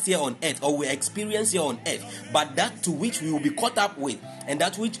manifest here on earth or we experience here on earth, but that to which we will be caught up with, and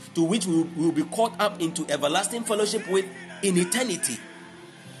that to which we will be caught up into everlasting fellowship with in eternity.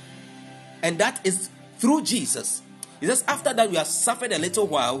 And that is through Jesus. He says, after that we have suffered a little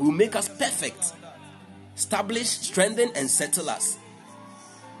while, he will make us perfect, establish, strengthen, and settle us.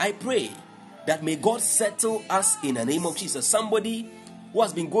 I pray that may God settle us in the name of Jesus. Somebody who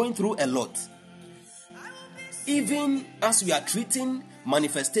has been going through a lot, even as we are treating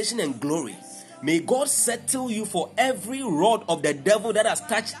manifestation and glory, may God settle you for every rod of the devil that has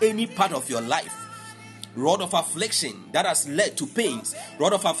touched any part of your life. Rod of affliction that has led to pains,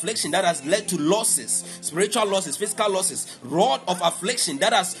 rod of affliction that has led to losses, spiritual losses, physical losses, rod of affliction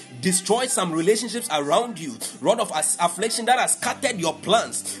that has destroyed some relationships around you, rod of affliction that has scattered your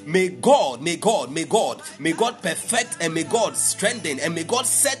plans. May God perfect, and may God strengthen, and may God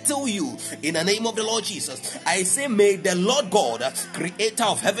settle you in the name of the Lord Jesus. I say, may the Lord God, creator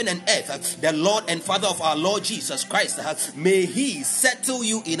of heaven and earth, the Lord and Father of our Lord Jesus Christ, may he settle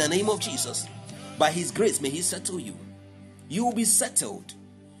you in the name of Jesus. By his grace, may he settle you. You will be settled.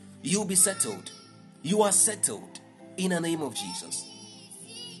 You will be settled. You are settled in the name of Jesus.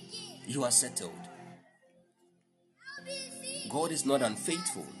 You are settled. God is not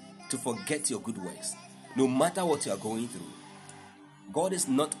unfaithful to forget your good works, no matter what you are going through. God is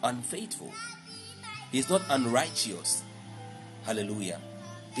not unfaithful. He is not unrighteous. Hallelujah.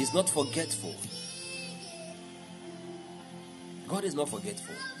 He is not forgetful. God is not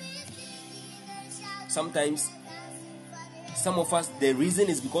forgetful. Sometimes, some of us, the reason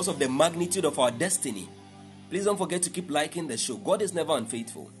is because of the magnitude of our destiny. Please don't forget to keep liking the show. God is never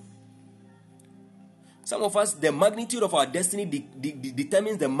unfaithful. Some of us, the magnitude of our destiny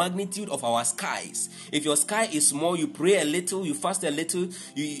determines the magnitude of our skies. If your sky is small, you pray a little, you fast a little,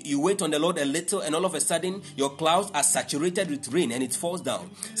 you wait on the Lord a little, and all of a sudden, your clouds are saturated with rain and it falls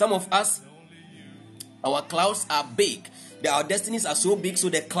down. Some of us, our clouds are big. Our destinies are so big, so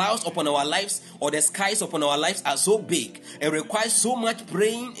the clouds upon our lives or the skies upon our lives are so big. It requires so much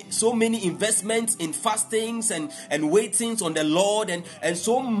praying, so many investments in fastings and waitings on the Lord, and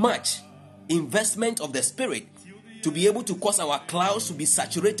so much investment of the Spirit to be able to cause our clouds to be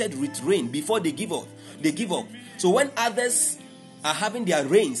saturated with rain before they give up. So when others are having their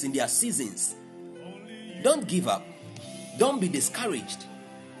rains in their seasons, don't give up. Don't be discouraged.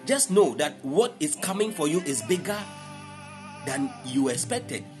 Just know that what is coming for you is bigger than you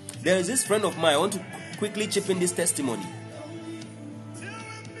expected. There is this friend of mine. I want to quickly chip in this testimony.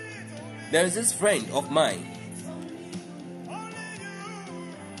 There is this friend of mine.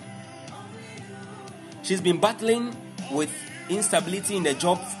 She's been battling with instability in the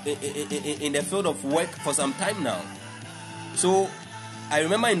job, in the field of work for some time now. So I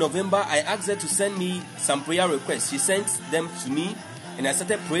remember in November I asked her to send me some prayer requests. She sent them to me and I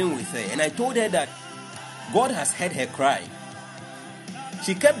started praying with her, and I told her that God has heard her cry.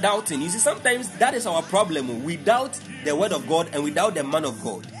 She kept doubting. You see, sometimes that is our problem. We doubt the word of God and we doubt the man of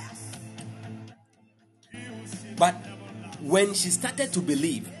God. But when she started to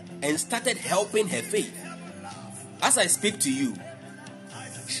believe and started helping her faith, as I speak to you,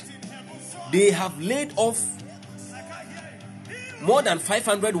 they have laid off more than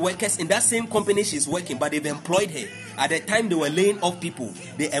 500 workers in that same company she's working, but they've employed her. At the time they were laying off people,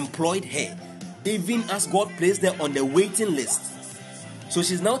 they employed her, even as God placed her on the waiting list. So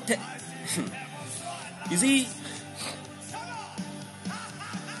she's now you see,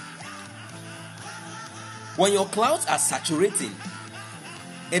 when your clouds are saturating,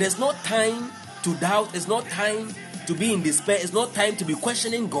 it is not time to doubt. It's not time to be in despair. It's not time to be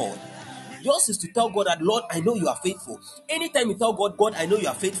questioning God. Yours is to tell God that, Lord, I know you are faithful. Anytime you tell God, God, I know you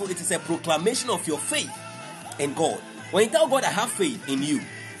are faithful, it is a proclamation of your faith in God. When you tell God, I have faith in you,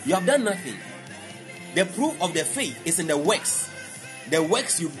 you have done nothing. The proof of the faith is in the works. The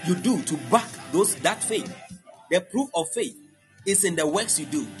works you do to back that faith. The proof of faith is in the works you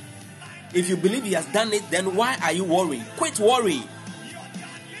do. If you believe he has done it, then why are you worrying? Quit worrying.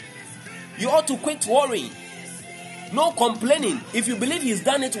 You ought to quit worrying. No complaining. If you believe he's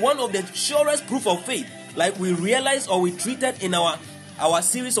done it, one of the surest proof of faith, like we realized or we treated in our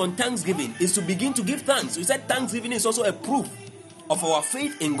series on Thanksgiving, is to begin to give thanks. We said Thanksgiving is also a proof of our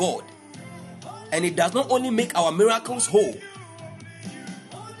faith in God. And it does not only make our miracles whole,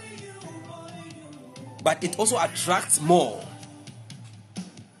 but it also attracts more.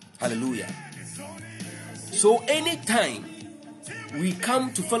 Hallelujah. So anytime we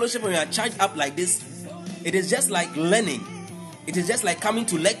come to fellowship and we are charged up like this, it is just like learning. It is just like coming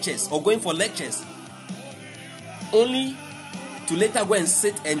to lectures or going for lectures, only to later go and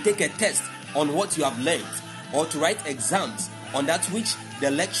sit and take a test on what you have learned, or to write exams on that which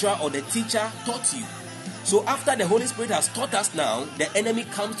the lecturer or the teacher taught you. So after the Holy Spirit has taught us now, the enemy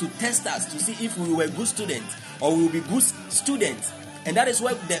comes to test us to see if we were good students or we will be good students. And that is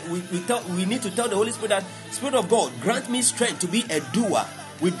why we need to tell the Holy Spirit that, Spirit of God, grant me strength to be a doer.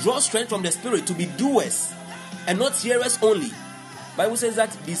 We draw strength from the Spirit to be doers and not hearers only. Bible says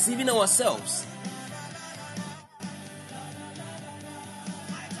that deceiving ourselves.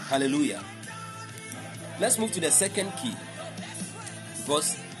 Hallelujah. Let's move to the second key,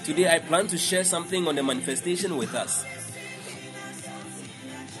 because today I plan to share something on the manifestation with us.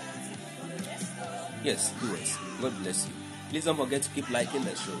 Yes, doers. God bless you. Please don't forget to keep liking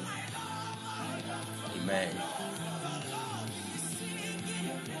the show. Amen.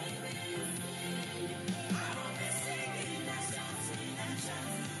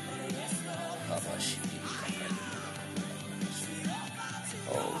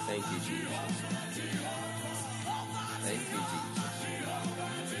 Oh, thank you, Jesus. Thank you, Jesus.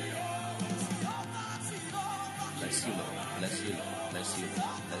 Bless you, Lord. Bless you, Lord. Bless you, Lord.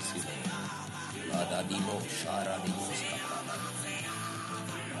 Bless you, Lord.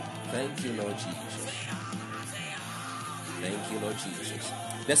 Thank you, Lord Jesus. Thank you, Lord Jesus.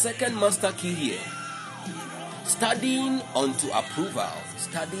 The second master key here: studying unto approval.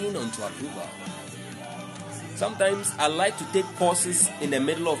 Studying unto approval. Sometimes I like to take pauses in the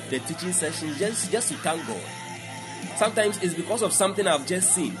middle of the teaching session just to thank God. Sometimes it's because of something I've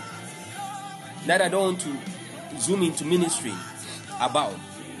just seen that I don't want to zoom into ministry about.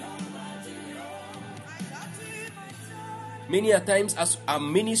 Many a times as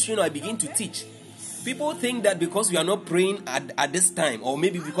I'm ministering or I begin to teach, people think that because we are not praying at this time, or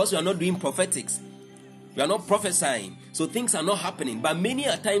maybe because we are not doing prophetics, we are not prophesying, so things are not happening. But many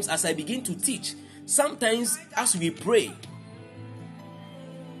a times as I begin to teach, sometimes as we pray,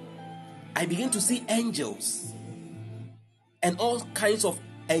 I begin to see angels and all kinds of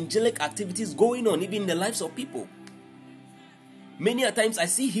angelic activities going on, even in the lives of people. Many a times I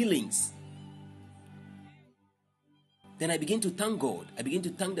see healings. Then I begin to thank God. I begin to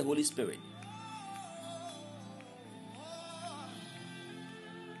thank the Holy Spirit.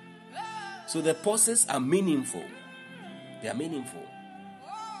 So the pauses are meaningful. They are meaningful.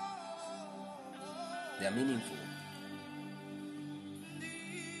 They are meaningful.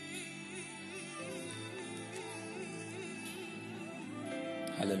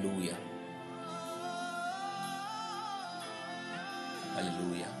 Hallelujah.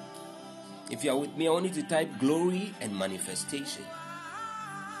 Hallelujah. If you are with me, I want you to type glory and manifestation.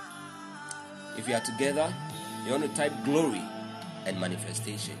 If you are together, you want to type glory and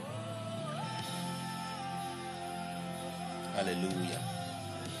manifestation. Hallelujah.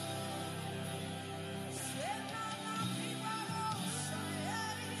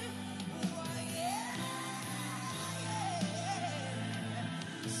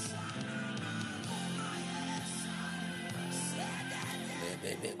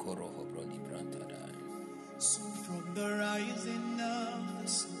 So from the rising of the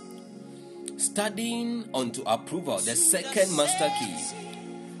sun, Studying unto approval, the second master key.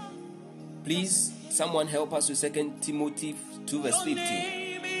 Please, someone help us with 2 Timothy 2 verse 15. your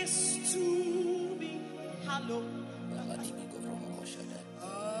name is to be hallowed.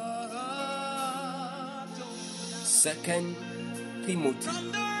 2 Timothy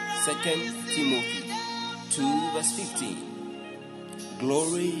 2 verse 15.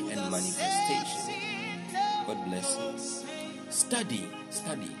 Glory and manifestation. God bless you. Study.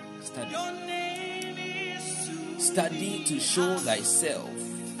 Your name is to Study to show thyself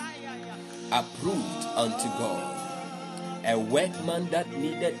approved unto God, a workman that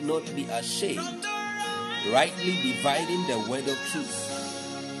needed not be ashamed, rightly dividing the word of truth.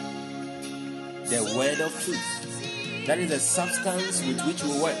 The word of truth. That is the substance with which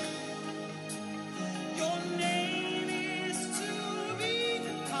we work.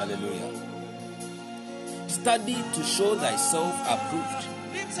 Hallelujah. Study to show thyself approved.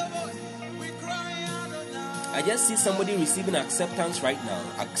 I just see somebody receiving acceptance right now.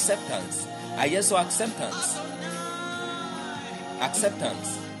 Acceptance. I just saw acceptance.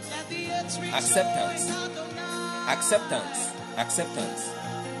 Acceptance. Acceptance. Acceptance. Acceptance.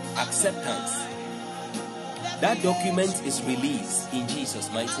 Acceptance. That document is released in Jesus'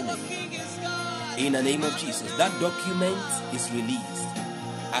 mighty name. In the name of Jesus, that document is released.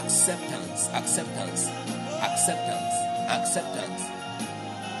 Acceptance. Acceptance. Acceptance. Acceptance.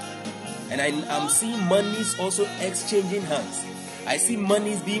 And I'm seeing monies also exchanging hands. I see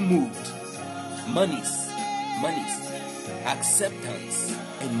monies being moved. Monies. Acceptance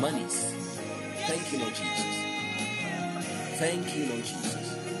and monies. Thank you, Lord Jesus. Thank you, Lord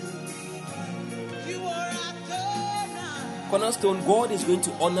Jesus. Cornerstone, God is going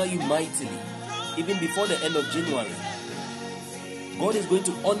to honor you mightily. Even before the end of January. God is going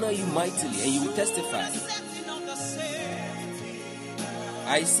to honor you mightily and you will testify.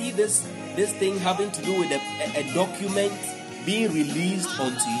 I see this thing having to do with a document being released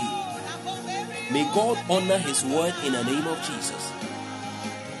unto you. May God honor His word in the name of Jesus.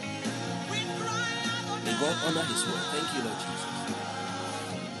 May God honor His word. Thank you, Lord Jesus.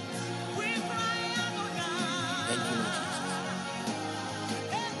 Thank you, Lord Jesus.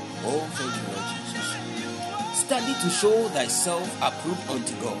 Oh, thank you, Lord Jesus. Study to show thyself approved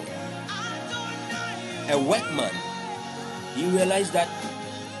unto God. A workman. You realize that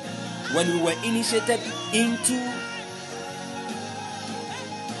when we were initiated into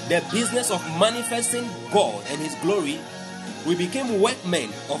the business of manifesting God and His glory, we became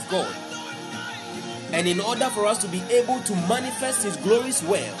workmen of God. And in order for us to be able to manifest His glories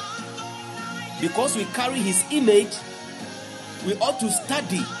well, because we carry His image, we ought to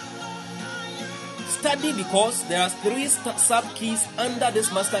study. Study because there are 3 sub-keys under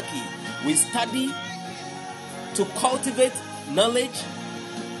this master key. We study to cultivate knowledge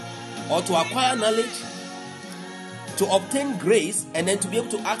or to acquire knowledge, to obtain grace, and then to be able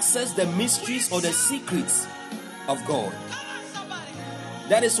to access the mysteries or the secrets of God.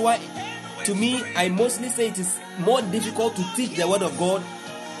 That is why, to me, I mostly say it is more difficult to teach the word of God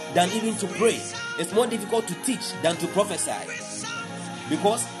than even to pray. It's more difficult to teach than to prophesy.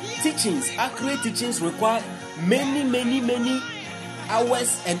 Because teachings, accurate teachings, require many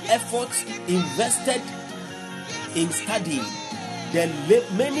hours and efforts invested in studying. The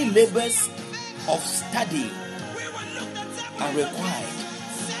many labors of study are required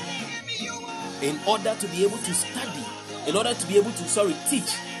in order to be able to study, in order to be able to,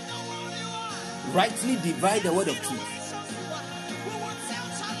 teach, rightly divide the word of truth.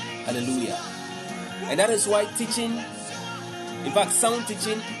 Hallelujah. And that is why teaching, in fact, sound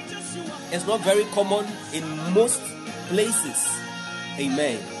teaching is not very common in most places.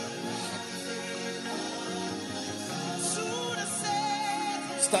 Amen.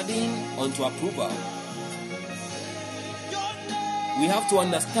 Studying unto approval, we have to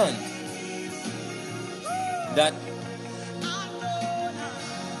understand that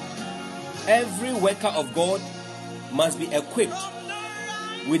every worker of God must be equipped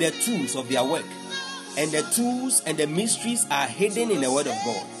with the tools of their work, and the tools and the mysteries are hidden in the word of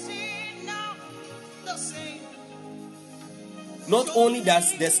God. Not only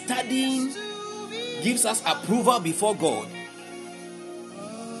does the studying gives us approval before God,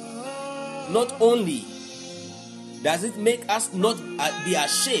 not only does it make us not be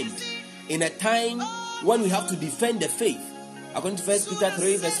ashamed in a time when we have to defend the faith, according to 1 Peter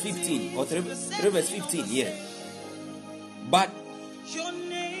 3 verse 15, or 3 verse 15, yeah. But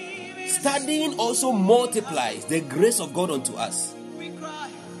studying also multiplies the grace of God unto us.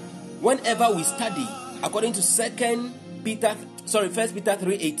 Whenever we study, according to 1 Peter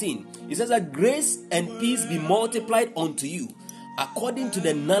 3:18, it says that grace and peace be multiplied unto you according to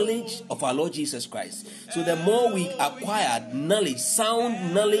the knowledge of our Lord Jesus Christ. So the more we acquire knowledge,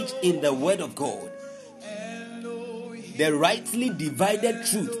 sound knowledge in the word of God, the rightly divided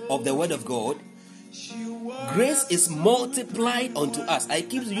truth of the word of God, grace is multiplied unto us. I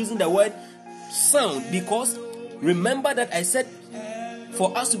keep using the word sound because remember that I said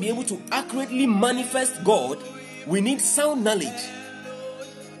for us to be able to accurately manifest God, we need sound knowledge.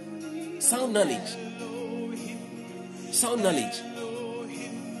 Sound knowledge. Sound knowledge.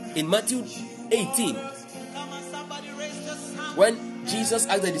 In Matthew 18, when Jesus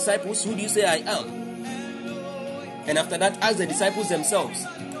asked the disciples, "Who do you say I am?" And after that, asked the disciples themselves.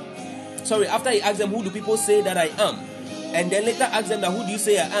 Sorry, after he asked them, who do people say that I am? And then later asked them, that who do you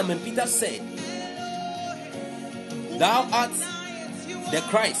say I am? And Peter said, thou art the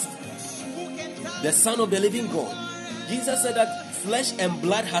Christ, the Son of the living God. Jesus said that flesh and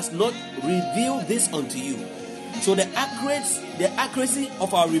blood has not revealed this unto you. So the accuracy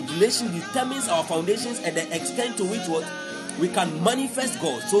of our revelation determines our foundations and the extent to which what we can manifest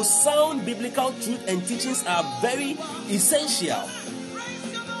God. So sound biblical truth and teachings are very essential.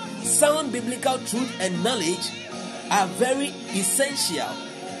 Sound biblical truth and knowledge are very essential.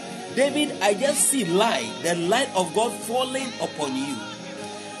 David, I just see light, the light of God falling upon you.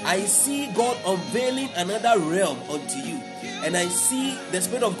 I see God unveiling another realm unto you. And I see the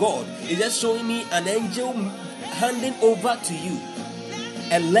Spirit of God is just showing me an angel handing over to you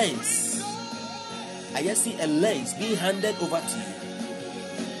a lens. I just see a lens being handed over to you.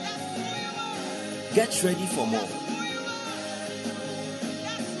 Get ready for more.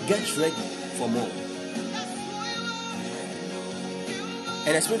 Get ready for more.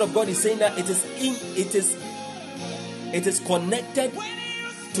 And the Spirit of God is saying that it is connected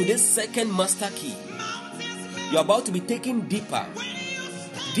to this second master key. You're about to be taken deeper.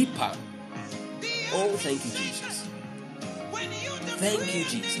 Deeper. Oh, thank you, Jesus. Thank you,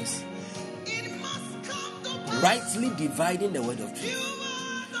 Jesus. Rightly dividing the word of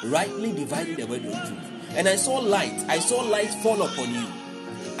truth. Rightly dividing the word of truth. And I saw light. I saw light fall upon you.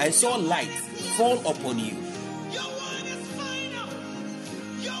 I saw light fall upon you.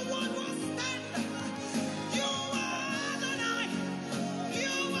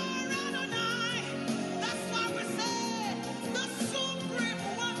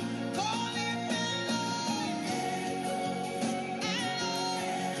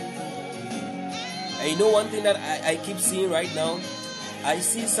 And you know one thing that I keep seeing right now? I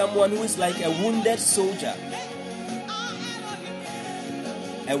see someone who is like a wounded soldier.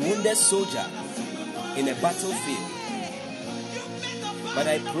 A wounded soldier in a battlefield. But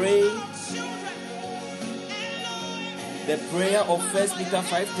I pray the prayer of 1 Peter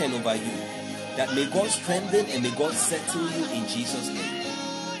 5:10 over you, that may God strengthen and may God settle you in Jesus' name.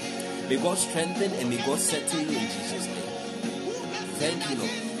 May God strengthen and may God settle you in Jesus' name. Thank you, Lord.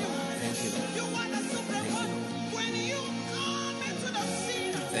 Thank you, Lord.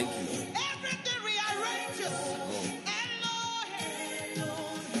 Thank you.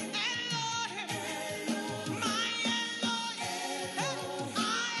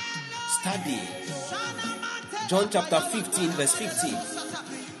 Study John chapter 15 verse 15.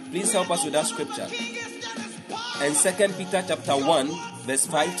 Please help us with that scripture. And 2 Peter chapter 1 verse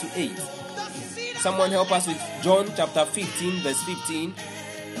 5 to 8. Someone help us with John chapter 15 verse 15.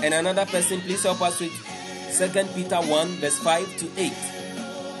 And another person please help us with 2 Peter 1 verse 5 to 8.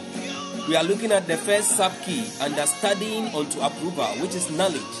 We are looking at the first sub-key under studying unto approval, which is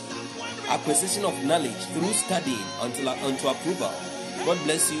knowledge. Acquisition of knowledge through studying unto approval. God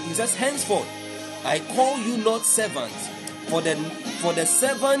bless you. He says, henceforth, I call you not servants, for the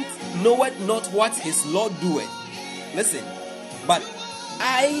servant knoweth not what his Lord doeth. Listen, but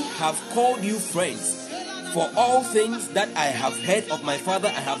I have called you friends, for all things that I have heard of my Father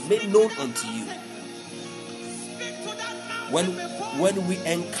I have made known unto you. When we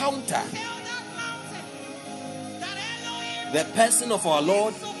encounter the person of our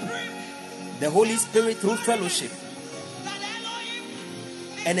Lord, the Holy Spirit through fellowship,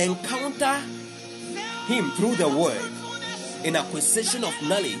 and encounter Him through the Word in acquisition of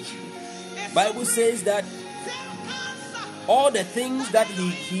knowledge, Bible says that all the things that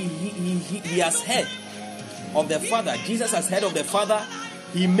he has heard of the Father, Jesus has heard of the Father,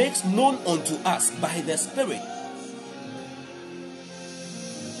 He makes known unto us by the Spirit.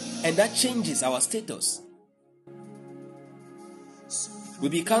 And that changes our status. We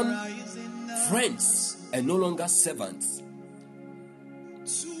become friends and no longer servants.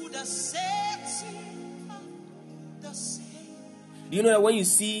 Do you know that when you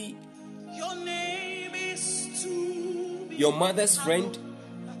see your mother's friend,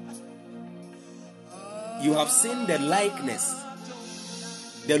 you have seen the likeness,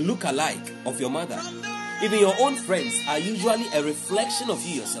 the look-alike of your mother? Even your own friends are usually a reflection of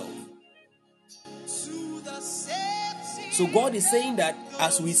you yourself. So God is saying that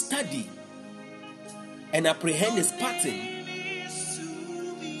as we study and apprehend His pattern,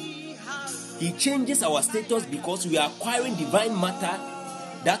 He changes our status because we are acquiring divine matter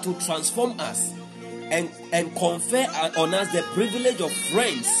that will transform us and confer on us the privilege of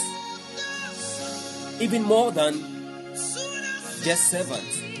friends, even more than just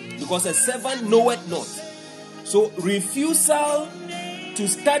servants. Because a servant knoweth not. So refusal to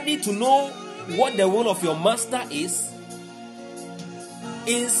study to know what the will of your master is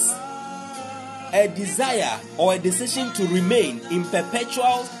a desire or a decision to remain in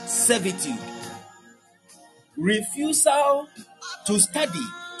perpetual servitude. Refusal to study,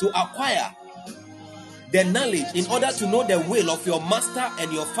 to acquire the knowledge in order to know the will of your master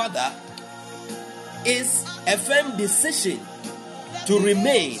and your father is a firm decision to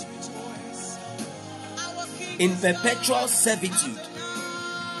remain in perpetual servitude.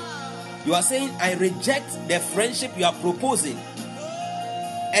 You are saying, I reject the friendship you are proposing.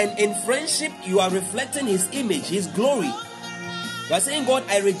 And in friendship, you are reflecting his image, his glory. You are saying, God,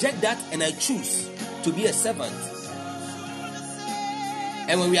 I reject that and I choose to be a servant.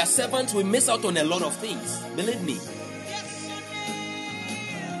 And when we are servants, we miss out on a lot of things. Believe me.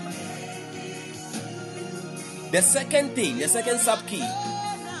 The second thing, the second sub-key,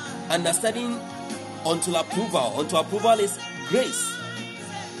 understanding unto approval. Unto approval is grace.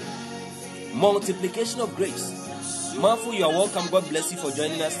 Multiplication of grace. Marfu, you are welcome. God bless you for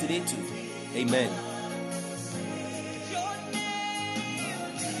joining us today too. Amen.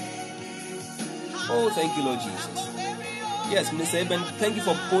 Oh, thank you, Lord Jesus. Yes, Mr. Eben, thank you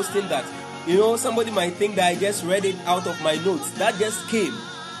for posting that. You know, somebody might think that I just read it out of my notes. That just came.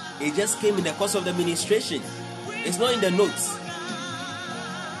 It just came in the course of the ministration. It's not in the notes.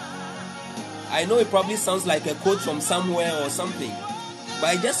 I know it probably sounds like a quote from somewhere or something,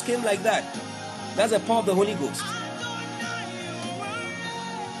 but it just came like that. That's the power of the Holy Ghost.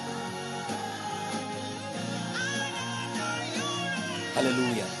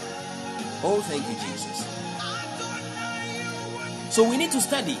 Hallelujah. Oh, thank you, Jesus. So we need to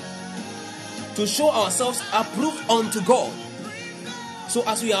study to show ourselves approved unto God. So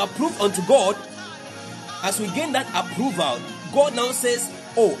as we are approved unto God, as we gain that approval, God now says,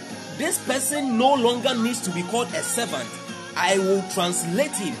 oh, this person no longer needs to be called a servant. I will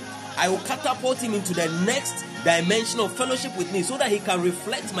translate him. I will catapult him into the next dimension of fellowship with me so that he can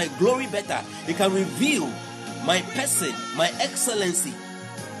reflect my glory better. He can reveal my person, my excellency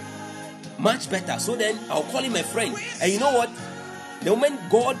much better. So then I'll call him a friend. And you know what? The moment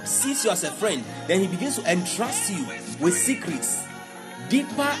God sees you as a friend, then he begins to entrust you with secrets,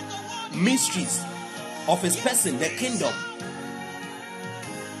 deeper mysteries of his person, the kingdom.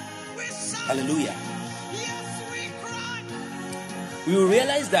 Hallelujah. We will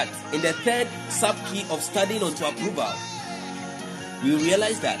realize that in the third sub-key of studying unto approval. We will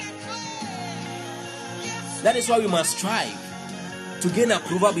realize that. That is why we must strive to gain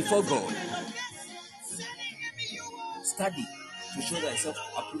approval before God. Study to show thyself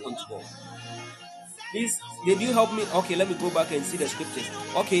approved unto God. Please, did you help me? Okay, let me go back and see the scriptures.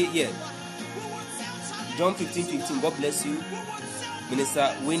 Okay, yeah. John 15:15. God bless you.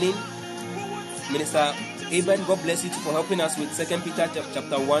 Minister Winning. Minister Eben, God bless you too for helping us with 2 Peter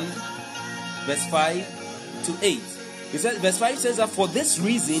chapter 1, verse 5 to 8. He says, verse 5 says that for this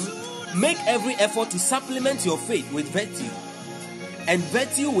reason, make every effort to supplement your faith with virtue, and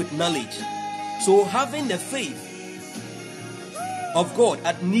virtue with knowledge. So having the faith of God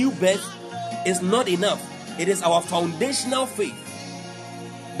at new birth is not enough. It is our foundational faith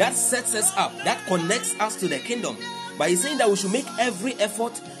that sets us up, that connects us to the kingdom. But he's saying that we should make every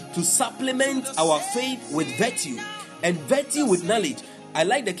effort to supplement our faith with virtue, and virtue with knowledge. I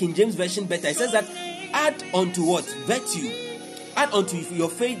like the King James Version better. It says that add unto what? Virtue. Add unto your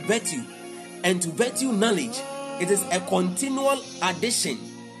faith virtue, and to virtue knowledge. It is a continual addition.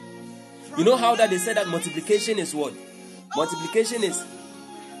 You know how that they said that multiplication is what? Multiplication is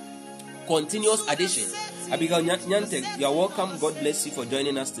continuous addition. Abigail Nyantek, you are welcome. God bless you for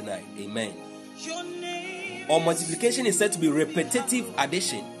joining us tonight. Amen. Or multiplication is said to be repetitive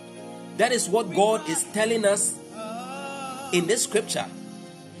addition. That is what God is telling us in this scripture.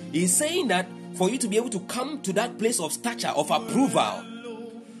 He is saying that for you to be able to come to that place of stature, of approval,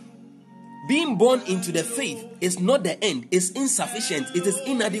 being born into the faith is not the end. It's insufficient. It is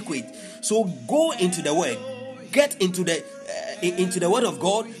inadequate. So go into the word. Get into the word of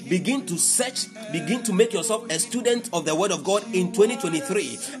God. Begin to search. Begin to make yourself a student of the word of God in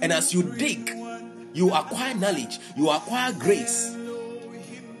 2023. And as you dig, you acquire knowledge. You acquire grace.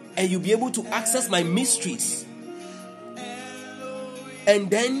 And you'll be able to access my mysteries. And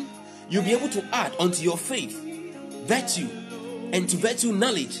then you'll be able to add unto your faith virtue, and to virtue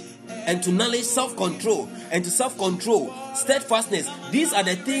knowledge, and to knowledge self-control, and to self-control steadfastness. These are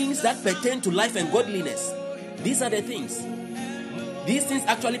the things that pertain to life and godliness. These are the things. These things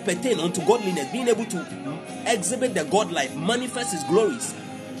actually pertain unto godliness, being able to exhibit the God life, manifest his glories.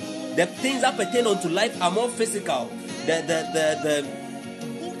 The things that pertain unto life are more physical. The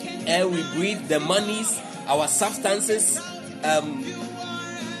air we breathe, the monies, our substances,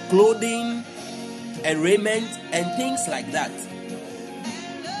 clothing, and raiment and things like that.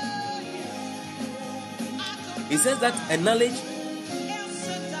 It says that a knowledge,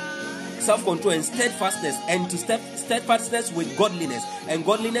 self-control, and steadfastness, and to steadfastness with godliness, and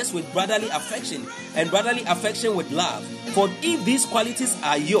godliness with brotherly affection, and brotherly affection with love. For if these qualities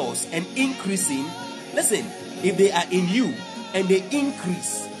are yours and increasing, listen, if they are in you and they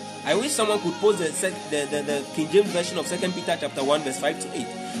increase. I wish someone could post the King James version of 2 Peter chapter 1 verse 5 to 8.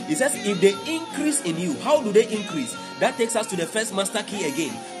 It says, if they increase in you, how do they increase? That takes us to the first master key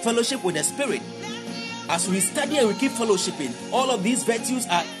again, fellowship with the Spirit. As we study and we keep fellowshipping, all of these virtues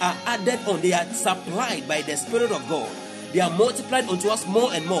are added on. They are supplied by the Spirit of God. They are multiplied unto us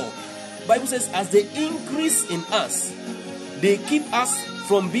more and more. The Bible says, as they increase in us, they keep us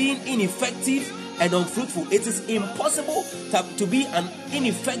from being ineffective and unfruitful. It is impossible to be an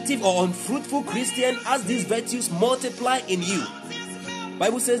ineffective or unfruitful Christian as these virtues multiply in you. The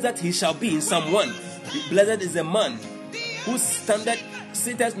Bible says that he shall be, in Psalm 1, blessed is the man whose standard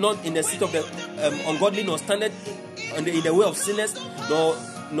sitteth not in the seat of the ungodly, nor standeth in the way of sinners,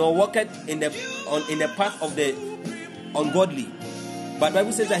 nor walketh in the path of the ungodly. But the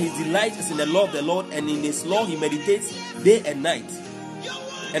Bible says that his delight is in the law of the Lord, and in his law he meditates day and night.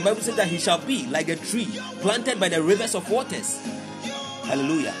 And the Bible says that he shall be like a tree planted by the rivers of waters.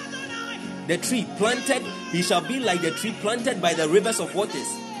 Hallelujah. The tree planted, he shall be like the tree planted by the rivers of waters,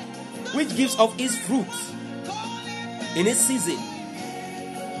 which gives of its fruit in its season.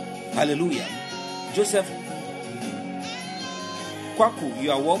 Hallelujah. Joseph Kwaku,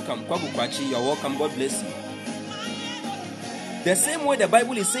 you are welcome. Kwaku Kwachi, you are welcome. God bless you. The same way the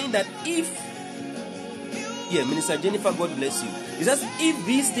Bible is saying that Minister Jennifer, God bless you. It says, if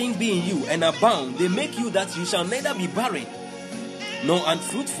these things be in you and abound, they make you that you shall neither be barren nor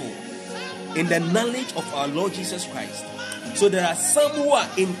unfruitful in the knowledge of our Lord Jesus Christ. So there are some who are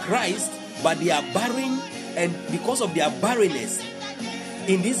in Christ, but they are barren, and because of their barrenness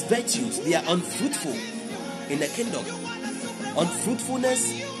in these virtues, they are unfruitful in the kingdom.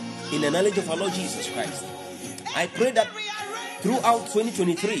 Unfruitfulness in the knowledge of our Lord Jesus Christ. I pray that throughout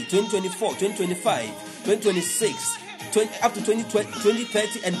 2023, 2024, 2025, 2026, up to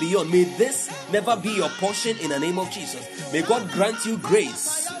 2030 and beyond, may this never be your portion in the name of Jesus. May God grant you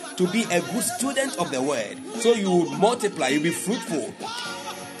grace to be a good student of the word, so you will multiply, you will be fruitful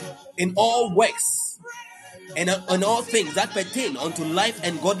in all works and on all things that pertain unto life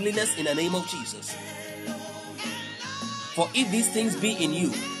and godliness in the name of Jesus. For if these things be in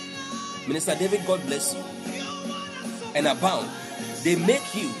you, Minister David, God bless you, and abound, they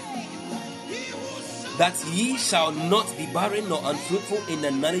make you that ye shall not be barren nor unfruitful in the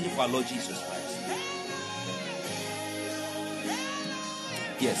knowledge of our Lord Jesus Christ.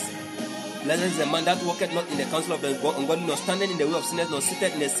 Yes. Blessed is the man that walketh not in the counsel of the ungodly, nor standing in the way of sinners, nor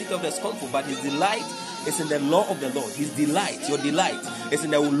sitteth in the seat of the scornful, but his delight is in the law of the Lord. His delight, your delight, is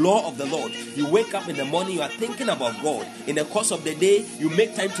in the law of the Lord. You wake up in the morning, you are thinking about God. In the course of the day, you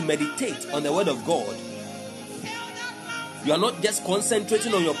make time to meditate on the word of God. You are not just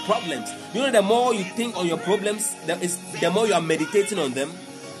concentrating on your problems. You know, the more you think on your problems, the more you are meditating on them.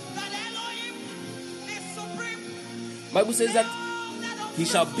 Bible says that he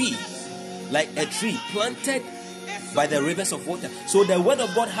shall be like a tree planted by the rivers of water. So the word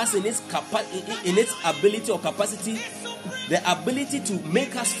of God has in its ability or capacity, the ability to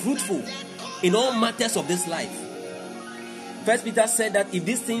make us fruitful in all matters of this life. First Peter said that if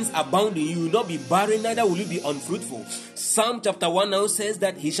these things abound in you, you will not be barren, neither will you be unfruitful. Psalm chapter 1 now says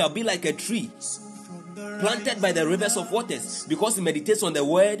that he shall be like a tree planted by the rivers of waters, because he meditates on the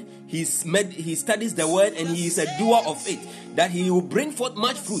word, he studies the word, and he is a doer of it, that he will bring forth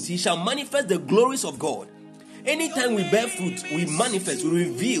much fruit. He shall manifest the glories of God. Anytime we bear fruit, we manifest, we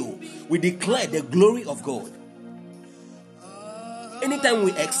reveal, we declare the glory of God. Anytime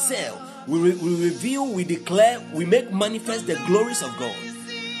we excel, we reveal, we declare, we make manifest the glories of God.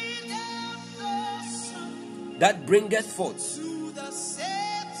 That bringeth forth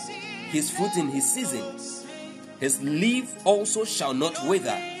his fruit in his season. His leaf also shall not wither,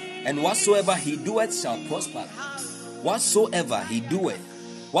 and whatsoever he doeth shall prosper. Whatsoever he doeth,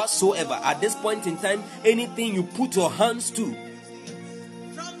 whatsoever, at this point in time, anything you put your hands to,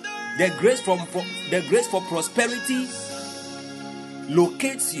 the grace for prosperity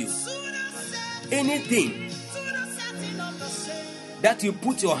locates you. Anything that you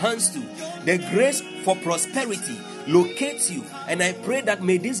put your hands to, the grace for prosperity locates you. And I pray that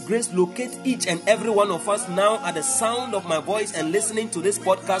may this grace locate each and every one of us now at the sound of my voice and listening to this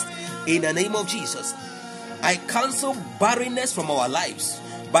podcast in the name of Jesus. I cancel barrenness from our lives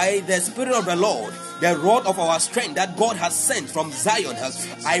by the Spirit of the Lord. the rod of our strength that God has sent from Zion.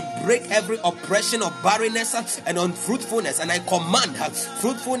 I break every oppression of barrenness and unfruitfulness, and I command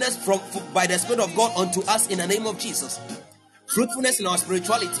fruitfulness by the Spirit of God unto us in the name of Jesus. Fruitfulness in our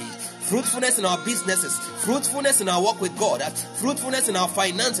spirituality, fruitfulness in our businesses, fruitfulness in our walk with God, fruitfulness in our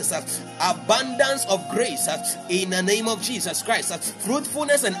finances, abundance of grace in the name of Jesus Christ,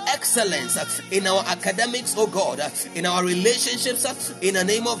 fruitfulness and excellence in our academics, oh God, in our relationships in the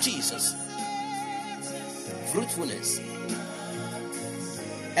name of Jesus. Fruitfulness.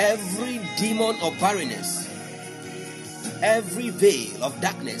 Every demon of barrenness, every veil of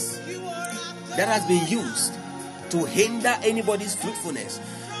darkness that has been used to hinder anybody's fruitfulness,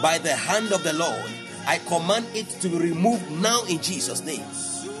 by the hand of the Lord, I command it to be removed now in Jesus' name.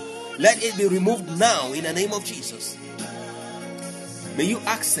 Let it be removed now in the name of Jesus. May you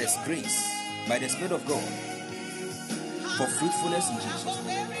access grace by the Spirit of God for fruitfulness in Jesus'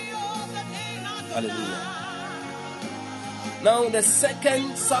 name. Hallelujah. Now the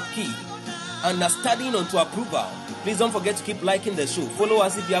second sub-key, under studying unto approval. Please don't forget to keep liking the show. Follow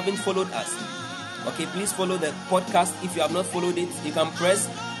us if you haven't followed us. Okay, please follow the podcast. If you have not followed it, you can press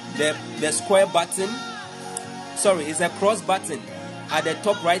the square button. Sorry, it's a cross button at the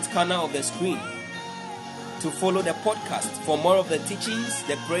top right corner of the screen to follow the podcast for more of the teachings,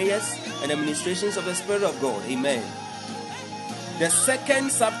 the prayers, and administrations of the Spirit of God. Amen. The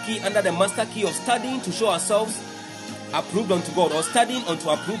second sub-key under the master key of studying to show ourselves approved unto God, or studying unto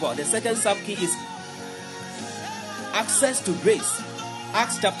approval. The second sub-key is access to grace.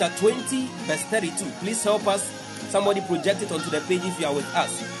 Acts chapter 20 verse 32. Please help us. Somebody project it onto the page if you are with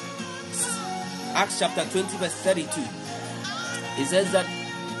us. Acts chapter 20 verse 32. It says that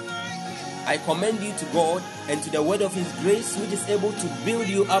I commend you to God and to the word of his grace, which is able to build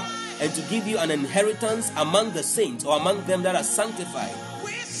you up and to give you an inheritance among the saints, or among them that are sanctified.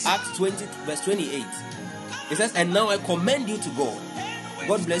 Acts 20 verse 28. It says, and now I commend you to God.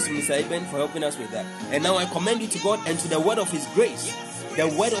 God bless you, Mr. Eben, for helping us with that. And now I commend you to God and to the word of his grace. The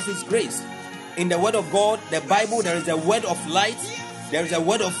word of his grace. In the word of God, the Bible, there is a word of light, there is a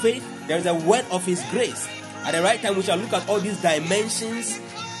word of faith, there is a word of his grace. At the right time, we shall look at all these dimensions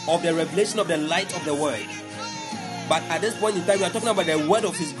of the revelation of the light of the word. But at this point in time, we are talking about the word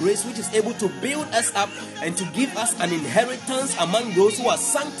of his grace, which is able to build us up and to give us an inheritance among those who are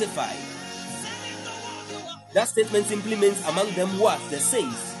sanctified. That statement simply means among them who are the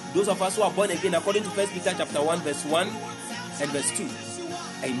saints, those of us who are born again, according to 1 Peter chapter 1 verse 1 and verse 2.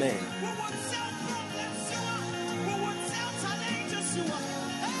 Amen.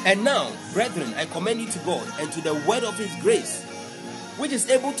 And now, brethren, I commend you to God and to the word of his grace, which is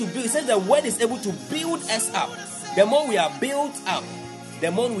able to build. It says the word is able to build us up. The more we are built up,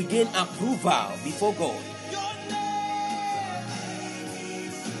 the more we gain approval before God.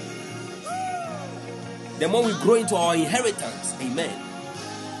 The more we grow into our inheritance. Amen.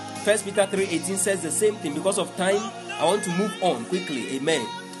 1 Peter 3:18 says the same thing. Because of time, I want to move on quickly. Amen.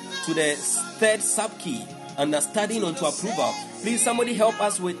 To the third sub-key, under studying unto approval. Please, somebody help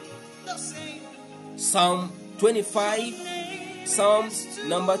us with Psalm 25, Psalms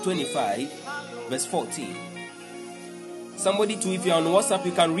number 25, verse 14. Somebody too, if you're on WhatsApp,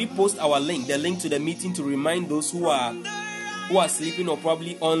 you can repost our link, the link to the meeting, to remind those who are sleeping or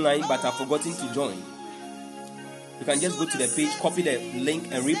probably online but have forgotten to join. You can just go to the page, copy the link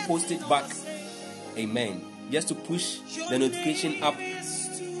and repost it back. Amen. Just to push the notification up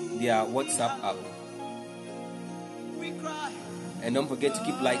their WhatsApp app. And don't forget to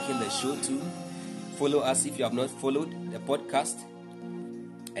keep liking the show too. Follow us if you have not followed the podcast.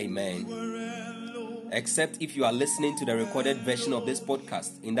 Amen. Except if you are listening to the recorded version of this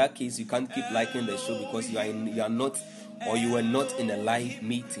podcast. In that case, you can't keep liking the show because you are not, or you were not in a live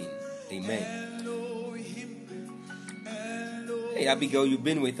meeting. Amen. Hey Abigail, you've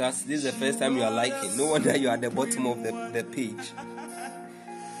been with us. This is the first time you are liking. No wonder you are at the bottom of the page.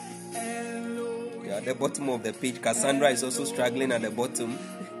 You are at the bottom of the page. Cassandra is also struggling at the bottom.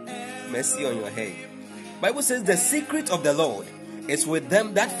 Mercy on your head. Bible says the secret of the Lord is with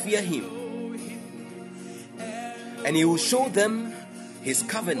them that fear him, and he will show them his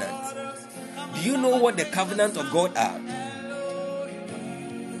covenant. Do you know what the covenant of God are?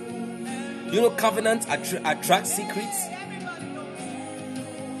 Do you know covenants attract secrets?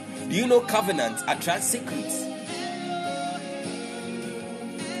 Do you know covenants attract secrets?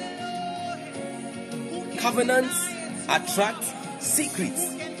 Covenants attract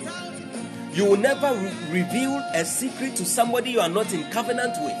secrets. You will never reveal a secret to somebody you are not in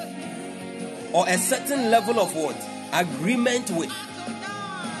covenant with, or a certain level of what? Agreement with.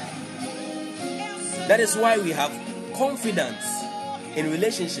 That is why we have confidence in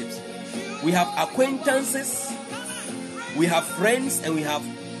relationships. We have acquaintances, we have friends, and we have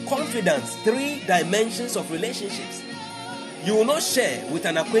confidence. 3 dimensions of relationships. You will not share with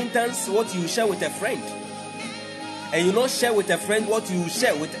an acquaintance what you share with a friend. And you will not share with a friend what you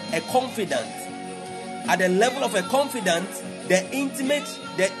share with a confidant. At the level of a confidant,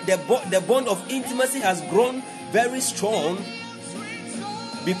 the bond of intimacy has grown very strong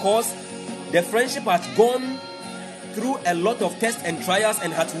because the friendship has gone through a lot of tests and trials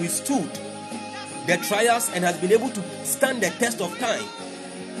and has withstood the trials and has been able to stand the test of time,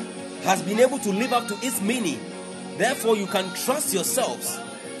 has been able to live up to its meaning. Therefore, you can trust yourselves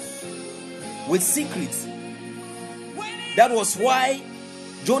with secrets. That was why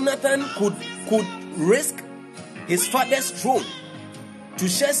Jonathan could risk his father's throne to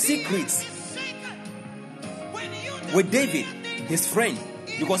share secrets with David, his friend,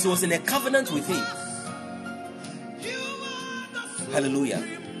 because he was in a covenant with him. Hallelujah.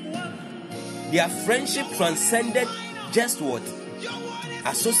 Their friendship transcended just what?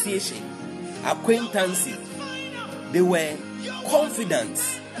 Association, acquaintances. They were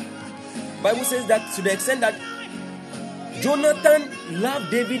confidants. Bible says that to the extent that Jonathan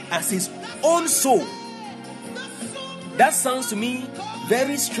loved David as his own soul. That sounds to me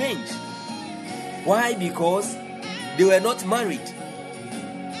very strange. Why? Because they were not married.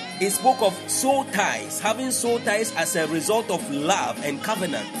 It spoke of soul ties, having soul ties as a result of love and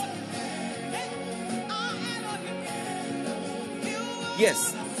covenant.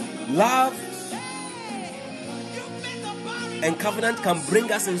 Yes, love and covenant can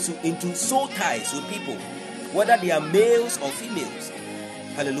bring us into soul ties with people, whether they are males or females.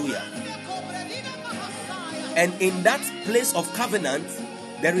 Hallelujah. And in that place of covenant,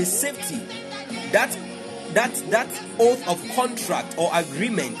 there is safety. That oath of contract or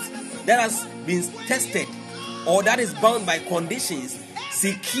agreement that has been tested or that is bound by conditions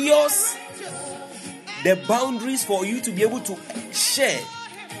secures the boundaries for you to be able to share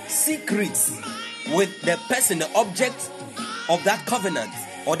secrets with the person, the object of that covenant,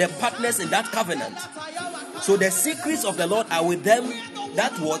 or the partners in that covenant. So the secrets of the Lord are with them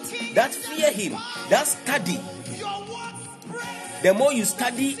that fear him, that study. The more you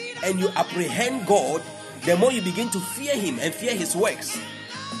study and you apprehend God, the more you begin to fear him and fear his works.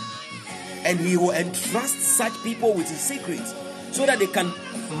 And he will entrust such people with his secrets so that they can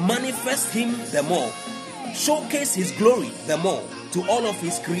manifest him the more, showcase his glory the more to all of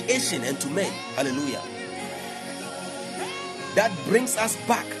his creation and to men. Hallelujah. That brings us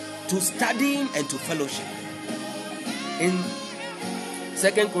back to studying and to fellowship. In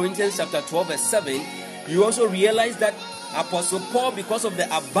 2 Corinthians chapter 12 verse 7, you also realize that Apostle Paul, because of the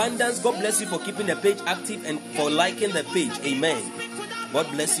abundance, God bless you for keeping the page active and for liking the page. Amen.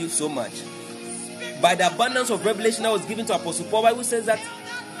 God bless you so much. By the abundance of revelation that was given to Apostle Paul, the Bible says that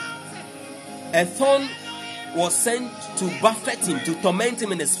a thorn was sent to buffet him, to torment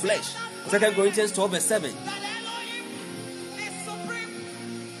him in his flesh. 2 Corinthians 12 verse 7.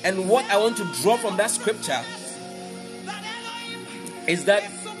 And what I want to draw from that scripture is that,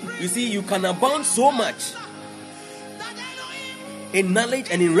 you see, you can abound so much in knowledge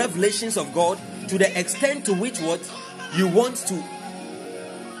and in revelations of God to the extent to which you want to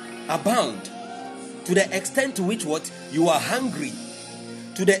abound, to the extent to which you are hungry,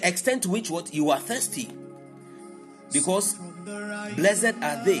 to the extent to which you are thirsty. Because blessed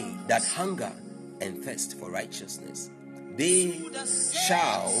are they that hunger and thirst for righteousness, they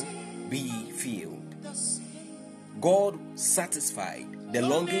shall be filled. God satisfied the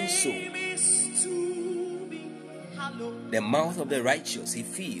longing soul. The mouth of the righteous he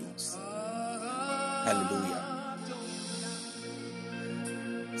fills. Hallelujah.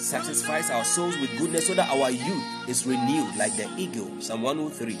 Satisfies our souls with goodness so that our youth is renewed like the eagle. Psalm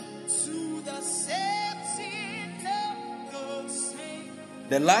 103.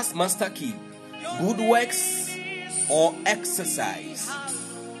 The last master key: good works or exercise.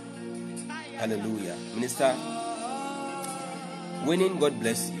 Hallelujah. Minister Winning, God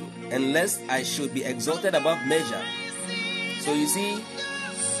bless you. And lest I should be exalted above measure. So you see,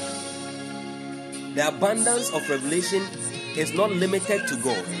 the abundance of revelation is not limited to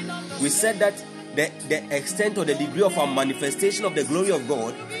God. We said that the extent or the degree of our manifestation of the glory of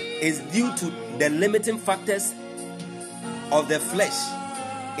God is due to the limiting factors of the flesh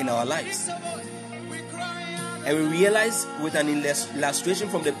in our lives. And we realize with an illustration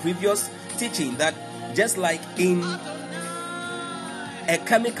from the previous teaching that just like in a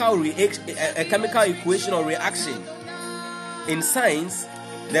chemical equation or reaction, in science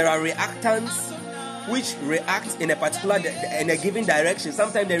there are reactants which react in a given direction.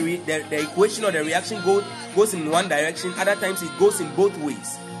 Sometimes the equation or the reaction goes in one direction, other times it goes in both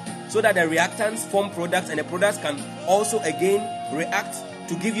ways. so that the reactants form products, and the products can also again react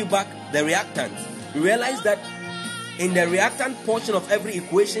to give you back the reactants. We realize that in the reactant portion of every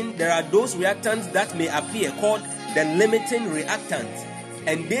equation, there are those reactants that may appear called the limiting reactants,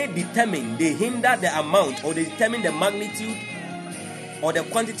 and they hinder the amount, or they determine the magnitude or the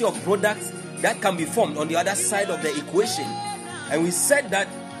quantity of products that can be formed on the other side of the equation. And we said that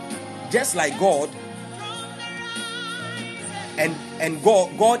just like God and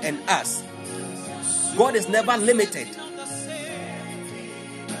God and us, God is never limited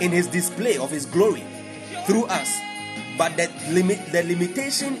in his display of his glory through us, but the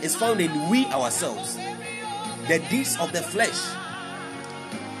limitation is found in we ourselves, the deeds of the flesh.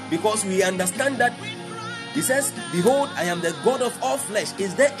 Because we understand that he says, behold, I am the God of all flesh.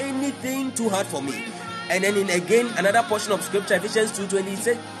 Is there anything too hard for me? And then in again another portion of scripture, Ephesians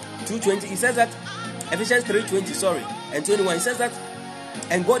 2:20, he says that, Ephesians 3:20, and 21, he says that,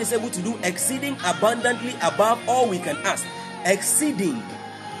 and God is able to do exceeding abundantly above all we can ask. Exceeding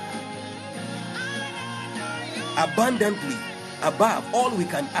abundantly above all we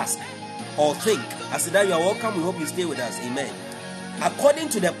can ask or think. As that you are welcome, we hope you stay with us. Amen. According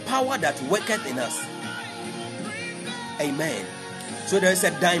to the power that worketh in us. Amen. So there is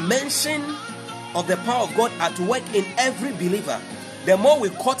a dimension of the power of God at work in every believer. The more we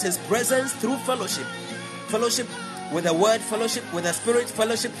court his presence through fellowship with the word, fellowship with the Spirit,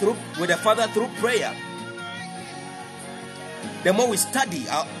 fellowship with the Father through prayer, the more we study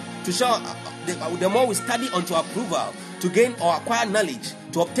the more we study unto approval, to gain or acquire knowledge,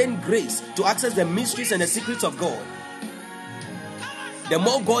 to obtain grace, to access the mysteries and the secrets of God, the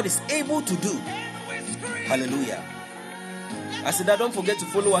more God is able to do. Hallelujah. I said that, don't forget to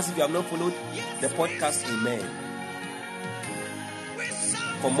follow us if you have not followed the podcast. Amen.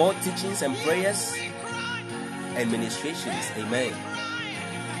 For more teachings and prayers and ministrations. Amen.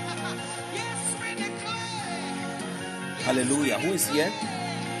 Hallelujah. Who is here?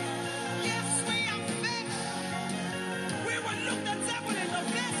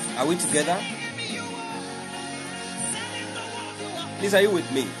 Are we together? Please, are you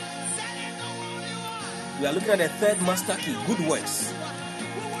with me? We are looking at the third master key, good works,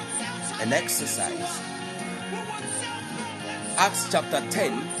 an exercise. Acts chapter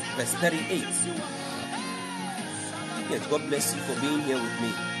 10, verse 38. Yes, God bless you for being here with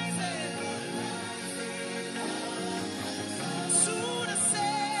me.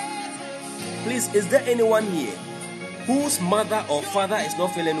 Please, is there anyone here whose mother or father is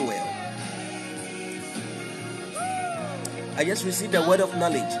not feeling well? I just received a word of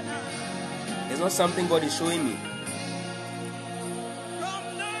knowledge. It's not something God is showing me.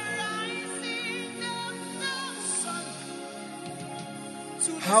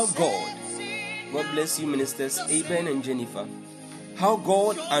 How God bless you, ministers Aben and Jennifer. How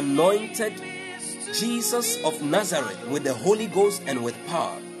God anointed Jesus of Nazareth with the Holy Ghost and with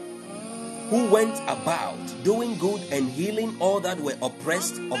power, who went about doing good and healing all that were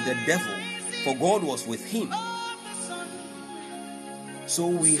oppressed of the devil, for God was with him. So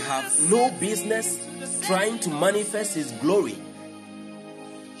we have no business trying to manifest his glory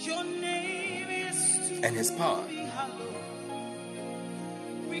and his power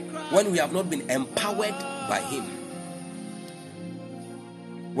when we have not been empowered by him.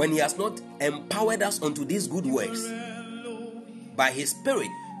 When he has not empowered us unto these good works by his Spirit,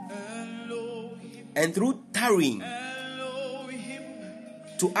 and through tarrying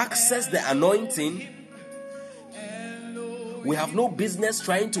to access the anointing, we have no business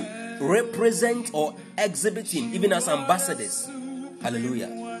trying to represent or exhibit him, even as ambassadors. Hallelujah.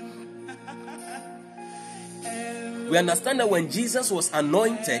 We understand that when Jesus was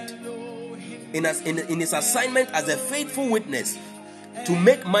anointed in his assignment as a faithful witness to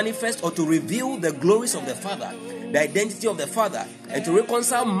make manifest or to reveal the glories of the Father, the identity of the Father, and to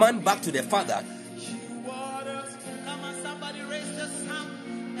reconcile man back to the Father,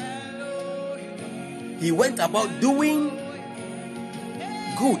 he went about doing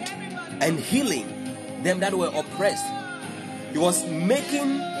good and healing them that were oppressed. He was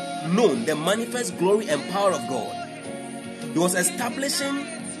making known the manifest glory and power of God. He was establishing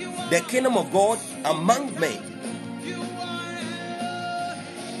the kingdom of God among men.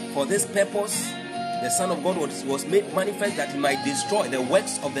 For this purpose, the Son of God was made manifest, that he might destroy the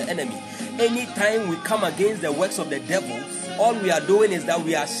works of the enemy. Anytime we come against the works of the devil, all we are doing is that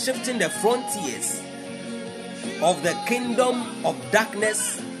we are shifting the frontiers of the kingdom of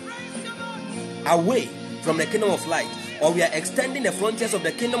darkness away from the kingdom of light, or we are extending the frontiers of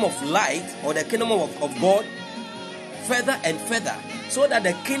the kingdom of light or the kingdom of God further and further, so that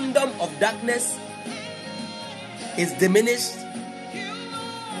the kingdom of darkness is diminished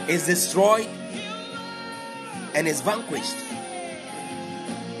is destroyed and is vanquished.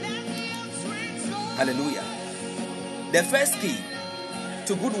 Hallelujah. The first key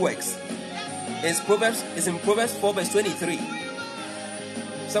to good works is in Proverbs 4 verse 23.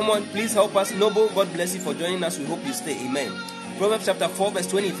 Someone please help us. Noble, God bless you for joining us. We hope you stay. Amen. Proverbs chapter 4 verse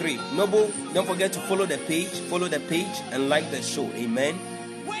 23. Noble, don't forget to follow the page and like the show. Amen.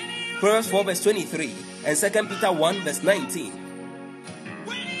 Proverbs 4 verse 23 and 2 Peter 1 verse 19.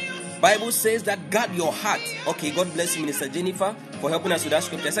 Bible says that guard your heart. Okay, God bless you, Minister Jennifer, for helping us with that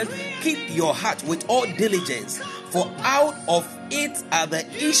scripture. It says, keep your heart with all diligence, for out of it are the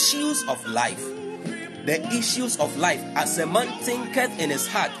issues of life. The issues of life. As a man thinketh in his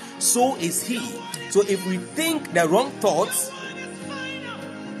heart, so is he. So if we think the wrong thoughts,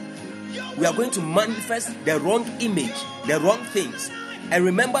 we are going to manifest the wrong image, the wrong things. And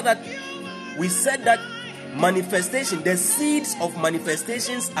remember that we said that manifestation, the seeds of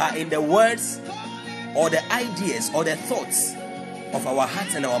manifestations are in the words or the ideas or the thoughts of our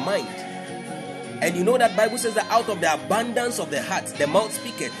hearts and our mind. And you know that Bible says that out of the abundance of the heart, the mouth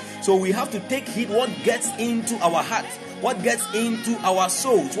speaketh. So we have to take heed what gets into our heart, what gets into our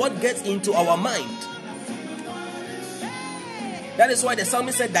souls, what gets into our mind. That is why the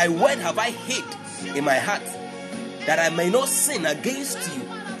psalmist said, thy word have I hid in my heart, that I may not sin against you.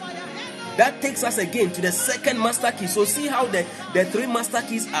 That takes us again to the second master key. So see how the three master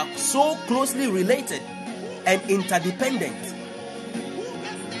keys are so closely related and interdependent.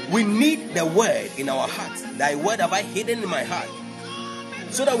 We need the word in our heart. Thy word have I hidden in my heart,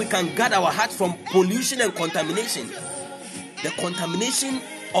 so that we can guard our heart from pollution and contamination. The contamination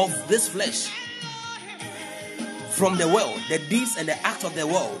of this flesh from the world, the deeds and the acts of the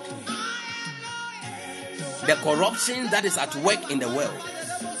world, the corruption that is at work in the world.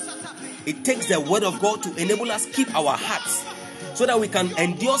 It takes the word of God to enable us keep our hearts so that we can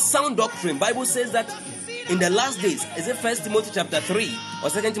endure sound doctrine. Bible says that in the last days, is it 1 Timothy chapter 3 or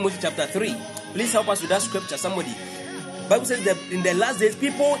 2 Timothy chapter 3? Please help us with that scripture, somebody. Bible says that in the last days,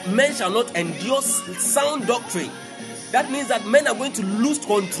 men shall not endure sound doctrine. That means that men are going to lose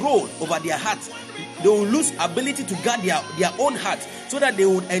control over their hearts. They will lose ability to guard their own hearts, so that they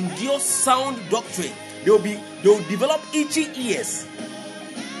would endure sound doctrine. They will develop itchy ears,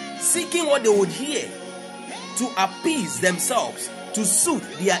 seeking what they would hear to appease themselves, to soothe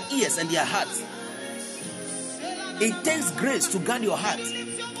their ears and their hearts. It takes grace to guard your heart,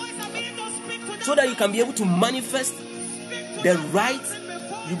 so that you can be able to manifest the right,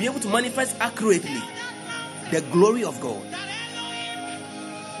 you'll be able to manifest accurately the glory of God.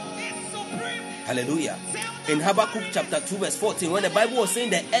 Hallelujah. In Habakkuk chapter 2 verse 14, when the Bible was saying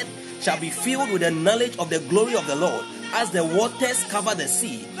the earth shall be filled with the knowledge of the glory of the Lord, as the waters cover the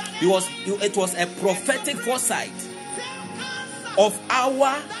sea, it was a prophetic foresight of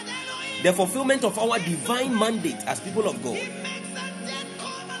the fulfillment of our divine mandate as people of God.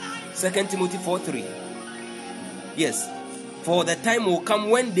 2 Timothy 4:3. Yes, for the time will come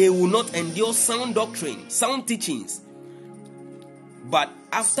when they will not endure sound doctrine, sound teachings, but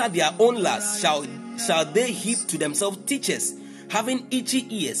after their own lusts shall they heap to themselves teachers, having itchy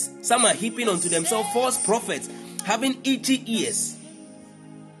ears. Some are heaping unto themselves false prophets, having itchy ears.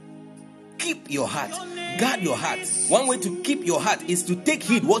 Keep your heart. Guard your heart. One way to keep your heart is to take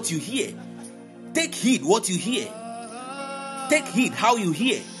heed what you hear. Take heed what you hear. Take heed how you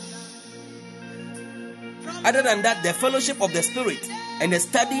hear. Other than that, the fellowship of the Spirit and the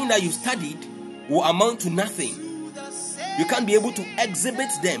studying that you studied will amount to nothing. You can't be able to exhibit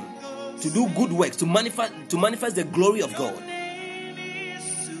them, to do good works, to manifest the glory of God,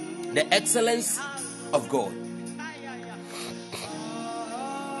 the excellence of God.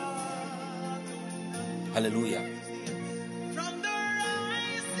 Hallelujah.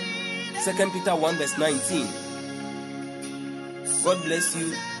 2 Peter 1 verse 19. God bless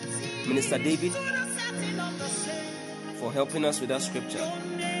you, Minister David, for helping us with that scripture.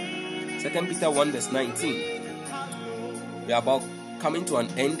 2 Peter 1 verse 19. We are about coming to an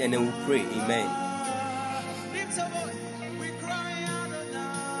end, and then we'll pray. Amen.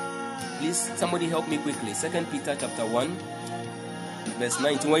 Please, somebody help me quickly. 2 Peter chapter 1 verse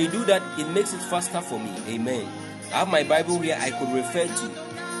 19. When you do that, it makes it faster for me. Amen. I have my Bible here I could refer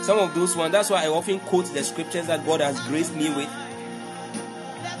to. Some of those ones, that's why I often quote the scriptures that God has graced me with.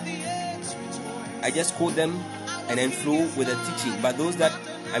 I just quote them and then flow with the teaching. But those that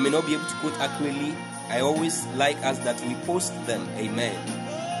I may not be able to quote accurately, I always like us that we post them. Amen.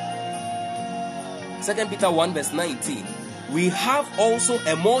 2 Peter 1 verse 19. We have also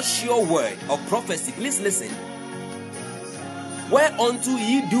a more sure word of prophecy. Please listen. Whereunto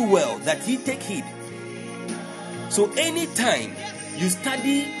ye do well that ye take heed. So anytime you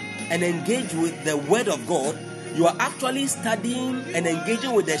study and engage with the word of God, you are actually studying and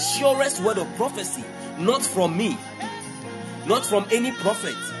engaging with the surest word of prophecy, not from me, not from any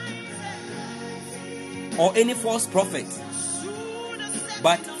prophet or any false prophet,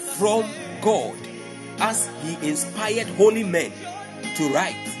 but from God, as He inspired holy men to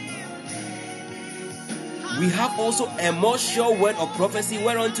write. We have also a more sure word of prophecy,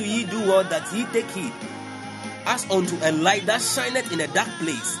 whereunto ye do well that ye take heed, as unto a light that shineth in a dark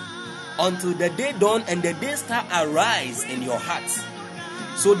place, until the day dawn and the day star arise in your hearts.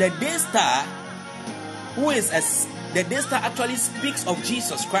 So the day star, the day star actually speaks of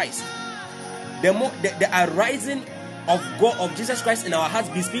Jesus Christ. The arising of God, of Jesus Christ in our hearts,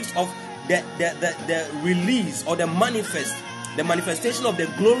 bespeaks of the release or the manifestation of the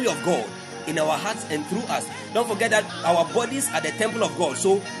glory of God in our hearts and through us. Don't forget that our bodies are the temple of God.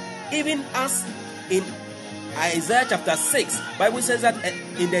 So even as in Isaiah chapter 6, Bible says that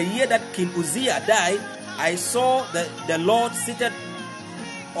in the year that King Uzziah died, I saw the Lord seated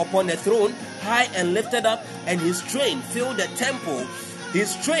upon a throne, high and lifted up, and His train filled the temple.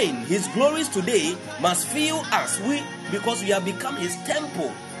 His train, His glories today must fill us, because we have become His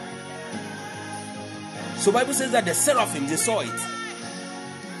temple. So Bible says that the seraphim, they saw it,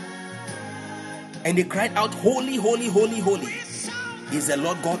 and they cried out, holy, holy, holy, holy is the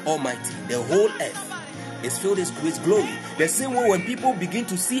Lord God Almighty. The whole earth is filled with His glory. The same way when people begin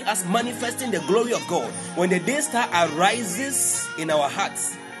to see us manifesting the glory of God, when the day star arises in our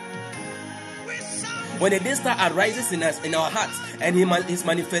hearts, when the day star arises in our hearts, and His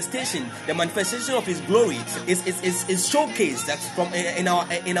manifestation, the manifestation of His glory is showcased from in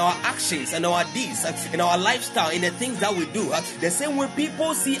our actions and our deeds, in our lifestyle, in the things that we do. The same way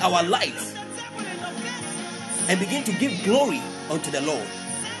people see our light and begin to give glory unto the Lord.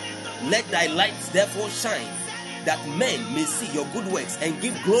 Let thy lights therefore shine, that men may see your good works and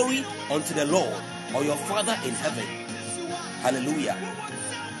give glory unto the Lord, or your Father in heaven. Hallelujah.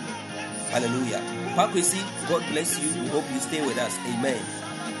 Hallelujah. Pakwesi, God bless you. We hope you stay with us. Amen.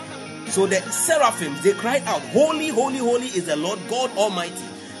 So the seraphims, they cried out, holy, holy, holy is the Lord God Almighty.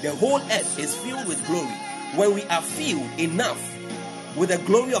 The whole earth is filled with glory. When we are filled enough with the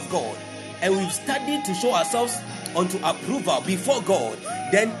glory of God, and we've studied to show ourselves unto approval before God,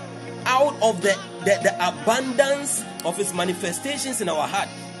 then out of the abundance of His manifestations in our heart,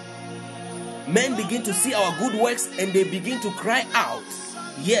 men begin to see our good works, and they begin to cry out,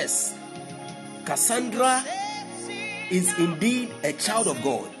 yes, Cassandra is indeed a child of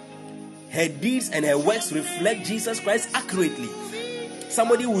God. Her deeds and her works reflect Jesus Christ accurately.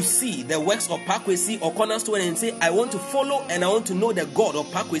 Somebody will see the works of Pakwesi or Cornerstone and say, I want to follow and I want to know the God of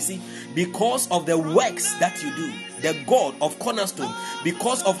Pakwesi because of the works that you do. The God of Cornerstone,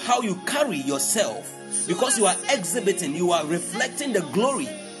 because of how you carry yourself, because you are exhibiting, you are reflecting the glory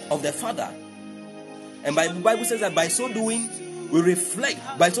of the Father. And the Bible says that by so doing, we reflect,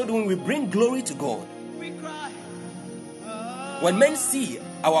 by so doing, we bring glory to God. When men see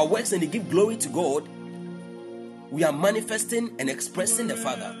our works and they give glory to God, we are manifesting and expressing the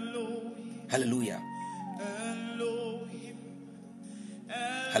Father. Hallelujah.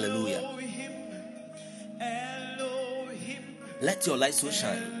 Hallelujah. Let your light so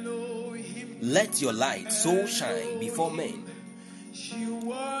shine. Let your light so shine before men.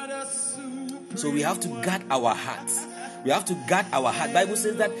 So we have to guard our hearts. We have to guard our heart. Bible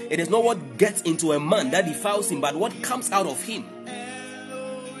says that it is not what gets into a man that defiles him, but what comes out of him.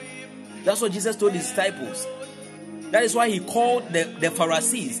 That's what Jesus told His disciples. That is why He called the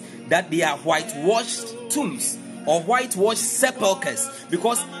Pharisees that they are whitewashed tombs or whitewashed sepulchres,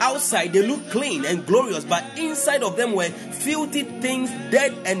 because outside they look clean and glorious, but inside of them were filthy things,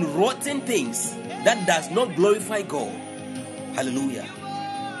 dead and rotten things that does not glorify God. Hallelujah.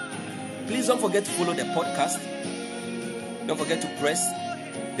 Please don't forget to follow the podcast. Don't forget to press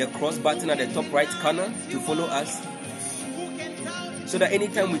the cross button at the top right corner to follow us, so that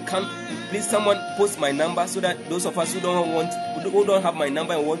anytime we come, please someone post my number, so that those of us who don't have my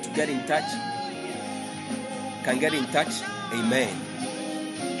number and want to get in touch can get in touch. Amen.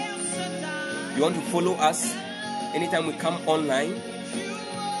 You want to follow us anytime we come online,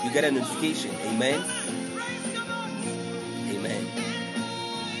 you get a notification. Amen. Amen.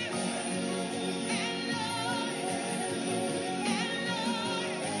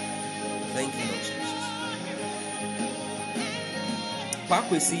 Thank you, Lord Jesus.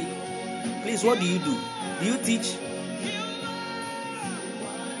 Pakwesi, please, what do you do? Do you teach?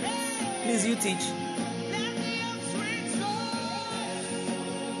 Please, you teach.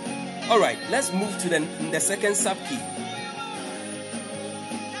 Alright, let's move to the second sub-key.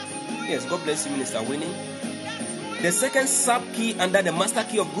 Yes, God bless you, Minister Winnie. The second sub key under the master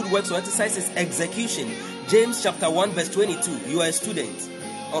key of good works or exercise is execution. James chapter 1 verse 22. You are a student.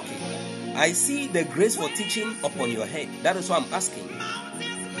 Okay. I see the grace for teaching upon your head. That is why I'm asking.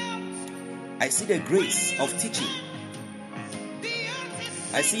 I see the grace of teaching.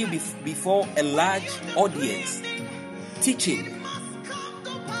 I see you before a large audience teaching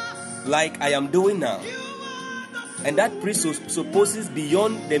like I am doing now. And that presupposes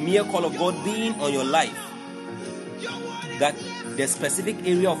beyond the mere call of God being on your life, that the specific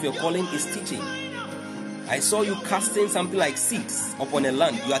area of your calling is teaching. I saw you casting something like seeds upon a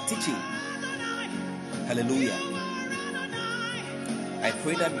land. You are teaching. Hallelujah. I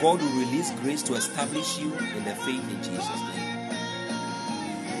pray that God will release grace to establish you in the faith in Jesus' name.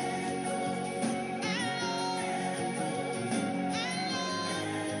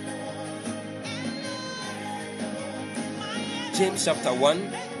 James chapter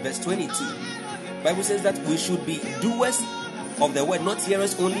 1 verse 22. Bible says that we should be doers of the word, not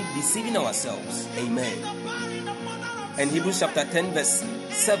hearers only, deceiving ourselves. Amen. And Hebrews chapter 10 verse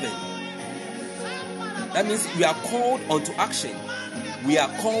 7. That means we are called unto action. We are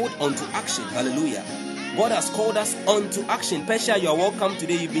called unto action. Hallelujah. God has called us unto action. Pesha, you are welcome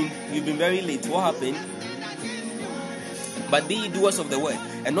today. You've been very late. What happened? But be ye doers of the word,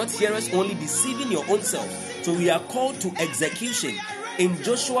 and not hearers only, deceiving your own self. So we are called to execution. In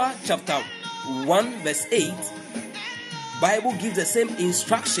Joshua chapter 1 verse 8, Bible gives the same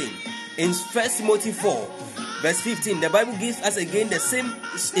instruction. In 1 Timothy 4 verse 15, the Bible gives us again the same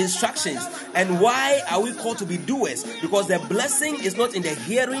instructions. And why are we called to be doers? Because the blessing is not in the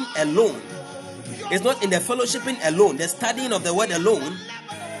hearing alone. It's not in the fellowshipping alone, the studying of the word alone,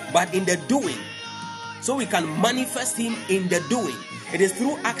 but in the doing. So we can manifest Him in the doing. It is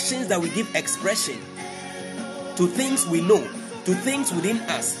through actions that we give expression to things we know, to things within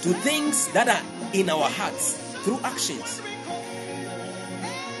us, to things that are in our hearts, through actions.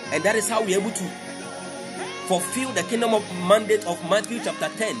 And that is how we are able to fulfill the kingdom of mandate of Matthew chapter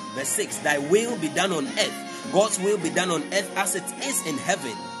 10 verse 6. Thy will be done on earth. God's will be done on earth as it is in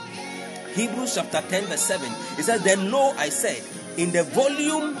heaven. Hebrews chapter 10 verse 7. It says, then lo, I said, in the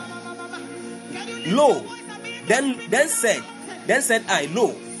volume, lo, then said I,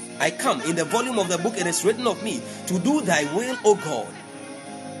 lo, I come. In the volume of the book it is written of me, to do thy will, O God.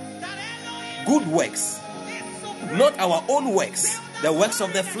 Good works, not our own works, the works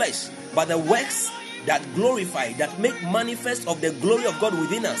of the flesh, but the works that glorify, that make manifest of the glory of God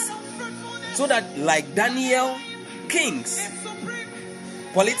within us. So that like Daniel, kings,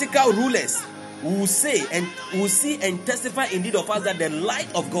 political rulers will say and will see and testify indeed of us that the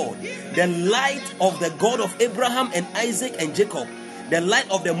light of God, the light of the God of Abraham and Isaac and Jacob, the light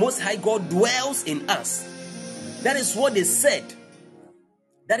of the Most High God dwells in us. That is what they said.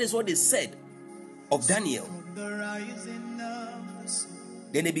 That is what they said of Daniel.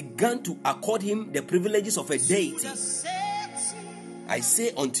 Then they began to accord him the privileges of a deity. I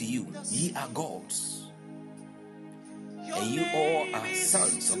say unto you, ye are gods, and you all are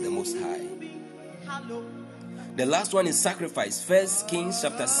sons of the Most High. The last one is sacrifice. 1 Kings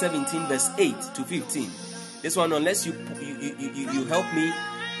chapter 17 verse 8 to 15. This one, unless you help me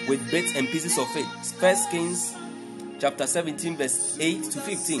with bits and pieces of it. 1 Kings chapter 17 verse 8 to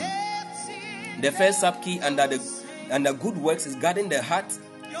 15. The first sub-key under good works is guarding the heart.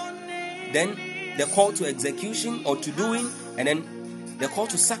 Then the call to execution or to doing, and then the call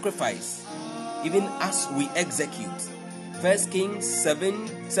to sacrifice, even as we execute. 1 Kings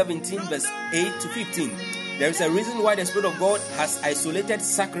 17 verse 8 to 15. There is a reason why the Spirit of God has isolated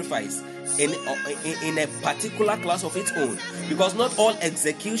sacrifice in a particular class of its own, because not all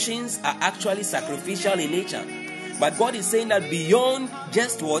executions are actually sacrificial in nature. But God is saying that beyond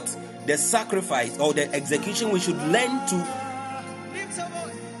just what the sacrifice or the execution, we should learn to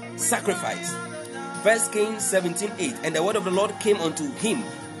sacrifice. 1 Kings 17:8. And the word of the Lord came unto him.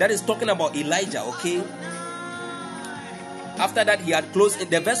 That is talking about Elijah, okay? After that, he had closed in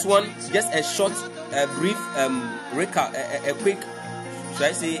the verse 1, just a short, brief recap, a quick, should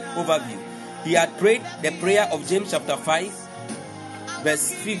I say, overview. He had prayed the prayer of James chapter 5,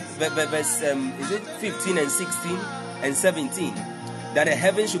 verse 15 and 16 and 17, that the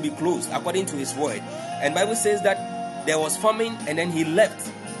heavens should be closed according to his word. And Bible says that there was famine, and then he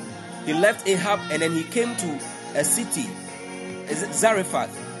left. He left Ahab, and then he came to a city, Zarephath,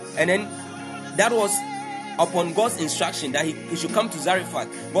 and then that was upon God's instruction that he should come to Zarephath.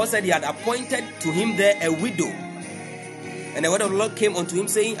 God said he had appointed to him there a widow. And the word of the Lord came unto him,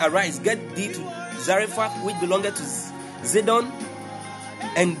 saying, arise, get thee to Zarephath, which belongeth to Zidon,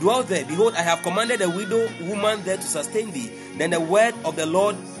 and dwell there. Behold, I have commanded a widow woman there to sustain thee. Then the word of the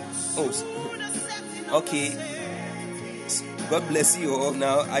Lord, God bless you all.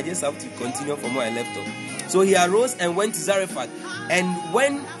 Now I just have to continue from where I left off. So he arose and went to Zarephath. And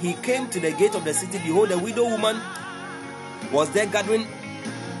when he came to the gate of the city, behold, a widow woman was there gathering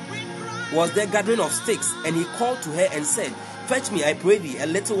of sticks. And he called to her and said, Fetch me, I pray thee, a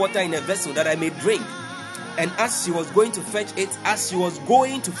little water in a vessel that I may drink. And as she was going to fetch, she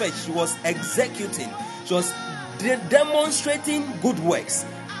was executing. She was demonstrating good works.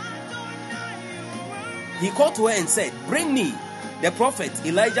 He called to her and said, Bring me. The prophet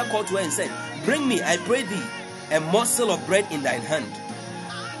Elijah called to her and said, Bring me, I pray thee, a morsel of bread in thine hand.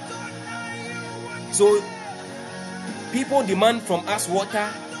 So people demand from us water,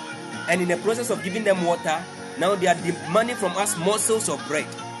 and in the process of giving them water, now they are demanding from us morsels of bread.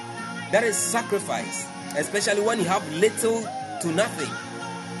 That is sacrifice, especially when you have little to nothing.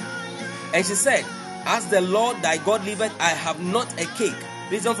 And she said, As the Lord thy God liveth, I have not a cake.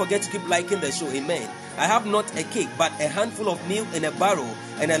 Please don't forget to keep liking the show. Amen. I have not a cake, but a handful of meal in a barrel,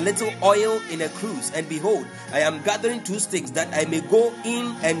 and a little oil in a cruse. And behold, I am gathering 2 sticks, that I may go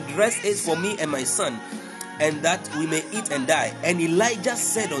in and dress it for me and my son, and that we may eat and die. And Elijah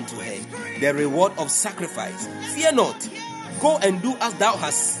said unto her, The reward of sacrifice, fear not, go and do as thou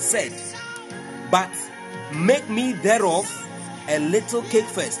hast said, but make me thereof a little cake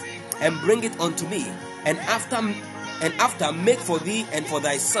first, and bring it unto me, and after make for thee and for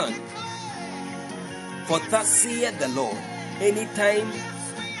thy son. For thus saith the Lord, anytime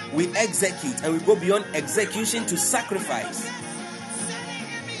we execute and we go beyond execution to sacrifice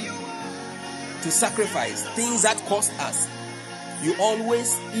things that cost us, you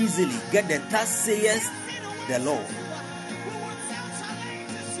always easily get the thus saith the Lord.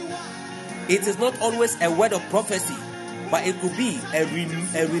 It is not always a word of prophecy, but it could be a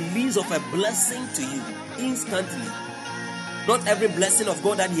release of a blessing to you instantly. Not every blessing of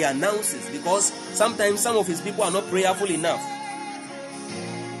God that he announces, because sometimes some of his people are not prayerful enough.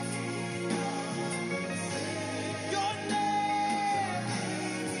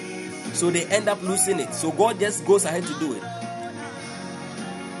 So they end up losing it. So God just goes ahead to do it.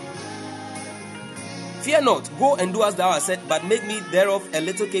 Fear not, go and do as thou hast said, but make me thereof a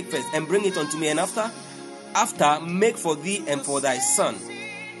little cake first, and bring it unto me, and after make for thee and for thy son.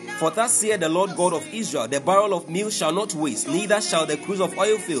 For thus saith the Lord God of Israel, the barrel of meal shall not waste, neither shall the cruse of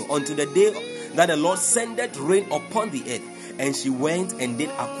oil fail, until the day that the Lord sendeth rain upon the earth. And she went and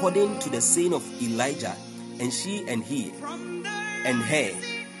did according to the saying of Elijah, and she and he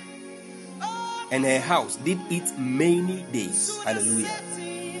and her house did eat many days. Hallelujah.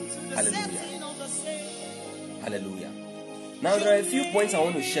 Hallelujah. Hallelujah. Now there are a few points I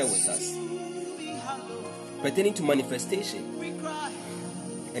want to share with us pertaining to manifestation.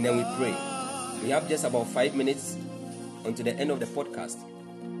 And then we pray. We have just about 5 minutes until the end of the podcast.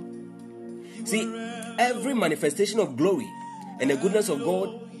 See, every manifestation of glory and the goodness of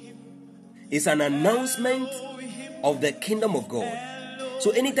God is an announcement of the kingdom of God.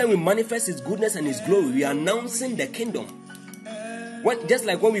 So anytime we manifest his goodness and his glory, we are announcing the kingdom. Just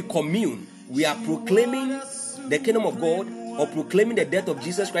like when we commune, we are proclaiming the kingdom of God, or proclaiming the death of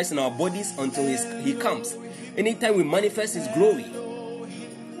Jesus Christ in our bodies until he comes. Anytime we manifest his glory,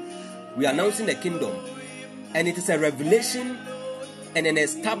 we are announcing the kingdom. And it is a revelation and an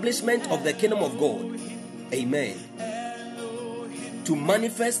establishment of the kingdom of God. Amen. To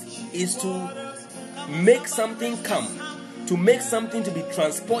manifest is to make something come, to make something to be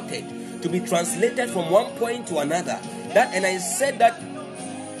transported, to be translated from one point to another. And I said that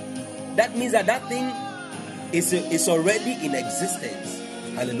means that thing is already in existence.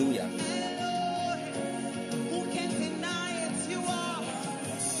 Hallelujah.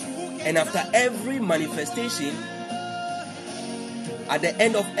 And after every manifestation, at the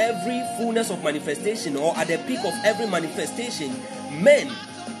end of every fullness of manifestation, or at the peak of every manifestation, men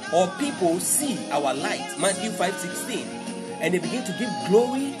or people see our light, Matthew 5:16, and they begin to give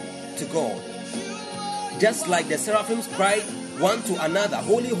glory to God. Just like the seraphims cried one to another,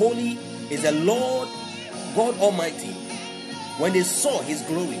 Holy, holy is the Lord God Almighty. When they saw his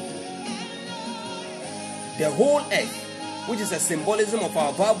glory, the whole earth, which is a symbolism of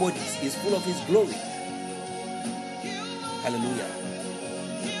our bodies, is full of his glory. Hallelujah.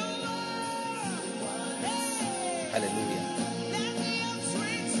 Hallelujah.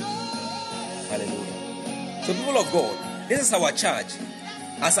 Hallelujah. So people of God, this is our charge.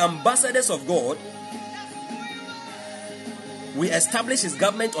 As ambassadors of God, we establish his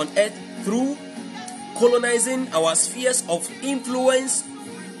government on earth through colonizing our spheres of influence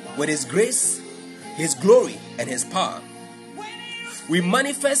with his grace, his glory, and his power. We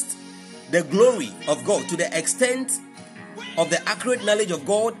manifest the glory of God to the extent of the accurate knowledge of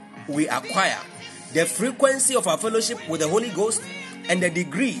God we acquire. the frequency of our fellowship with the Holy Ghost, and the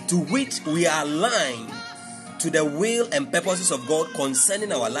degree to which we are aligned to the will and purposes of God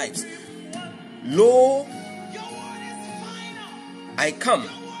concerning our lives. Lo, I come.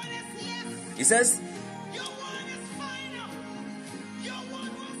 He says,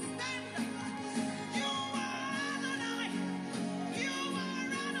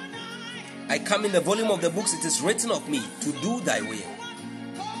 I come in the volume of the books, it is written of me to do thy will.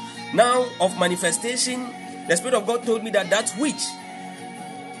 Now, of manifestation, the Spirit of God told me that which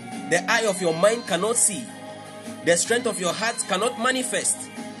the eye of your mind cannot see, the strength of your heart cannot manifest.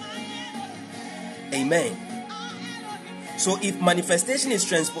 Amen. So if manifestation is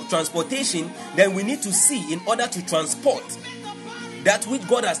transportation, then we need to see in order to transport that which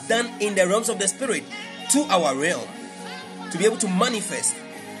God has done in the realms of the Spirit to our realm, to be able to manifest.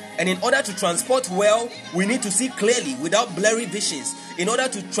 And in order to transport well, we need to see clearly without blurry visions. In order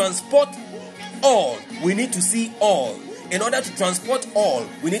to transport all, we need to see all. In order to transport all,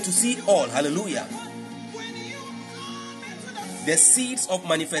 we need to see all. Hallelujah. The seeds of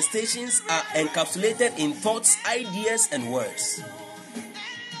manifestations are encapsulated in thoughts, ideas, and words.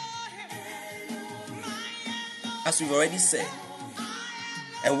 As we've already said.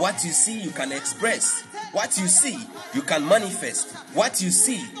 And what you see, you can express. What you see, you can manifest. What you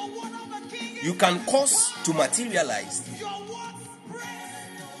see, you can cause to materialize.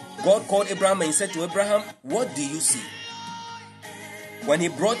 God called Abraham and he said to Abraham, what do you see? When he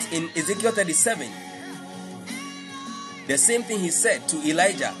brought in Ezekiel 37, the same thing he said to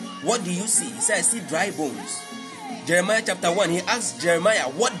Elijah, what do you see? He said, I see dry bones. Jeremiah chapter 1, he asked Jeremiah,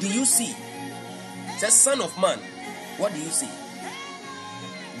 what do you see? He says, Son of man, what do you see?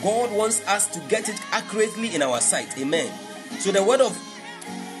 God wants us to get it accurately in our sight. Amen. So the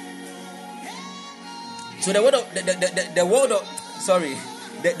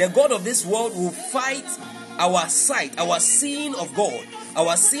God of this world will fight our sight, our seeing of God,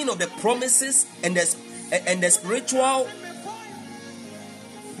 our seeing of the promises and the spiritual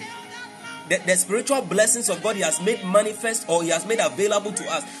the spiritual blessings of God he has made manifest or he has made available to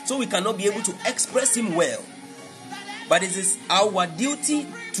us, so we cannot be able to express him well. But it is our duty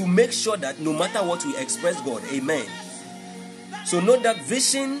to make sure that no matter what we express God. Amen. So note that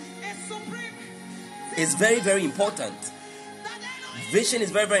vision is very, very important. Vision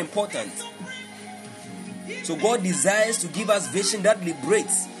is very, very important. So God desires to give us vision that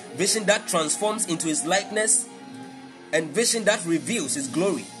liberates, vision that transforms into his likeness, and vision that reveals his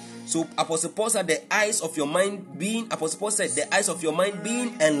glory. So Apostle Paul said, the eyes of your mind being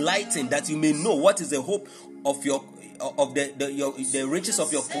enlightened, that you may know what is the hope of the riches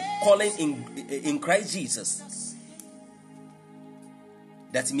of your calling in Christ Jesus,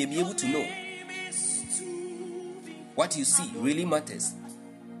 that you may be able to know what you see really matters.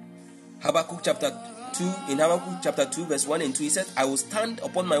 Habakkuk chapter 2 verse 1 and 2, he says, I will stand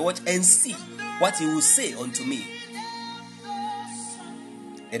upon my watch and see what he will say unto me.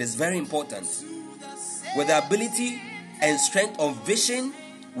 It is very important. With the ability and strength of vision,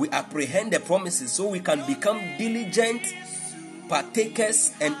 we apprehend the promises so we can become diligent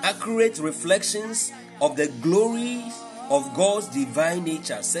partakers and accurate reflections of the glory of God's divine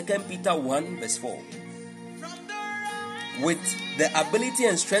nature. 2 Peter 1 verse 4. With the ability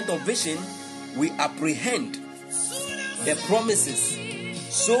and strength of vision, we apprehend the promises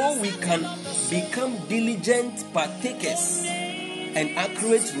so we can become diligent partakers and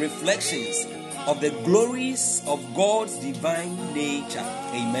accurate reflections of the glories of God's divine nature.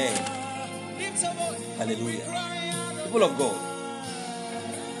 Amen. Hallelujah. People of God,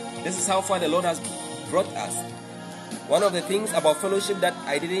 this is how far the Lord has brought us. One of the things about fellowship that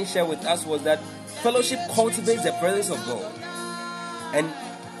I didn't share with us was that fellowship cultivates the presence of God. And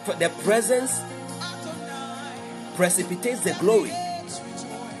the presence precipitates the glory.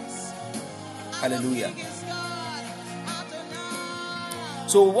 Hallelujah.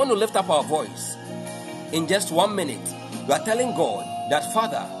 So we want to lift up our voice. In just 1 minute, we are telling God that,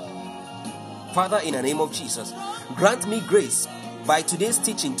 Father, in the name of Jesus, grant me grace by today's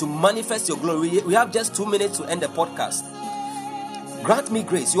teaching to manifest your glory. We have just 2 minutes to end the podcast. Grant me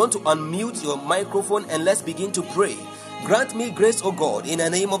grace. You want to unmute your microphone and let's begin to pray. Grant me grace, O God, in the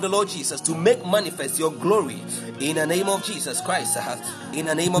name of the Lord Jesus, to make manifest your glory. In the name of Jesus Christ. In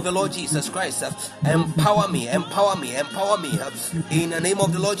the name of the Lord Jesus Christ. Empower me. In the name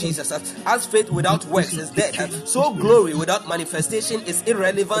of the Lord Jesus. As faith without works is dead, so glory without manifestation is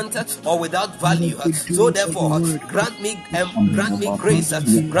irrelevant or without value. So therefore, grant me grace.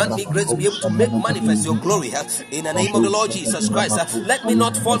 Grant me grace to be able to make manifest your glory. In the name of the Lord Jesus Christ. Let me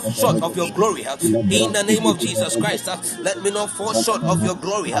not fall short of your glory. In the name of Jesus Christ. Let me not fall short of your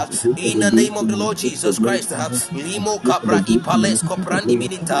glory. In the name of the Lord Jesus Christ. Limo Cabra Ipales Coprandi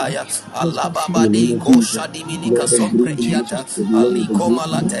Minitaya. Alababa de Kosha Diminika Sompre Iata. Aliko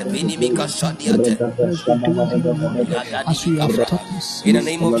Malate Vinimika Shadiate. As we have talked In so the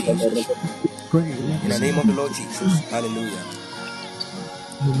name of Jesus. pray, let In the us name of the Lord Jesus. Hallelujah.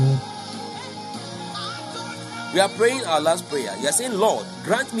 Amen. We are praying our last prayer. You are saying, Lord,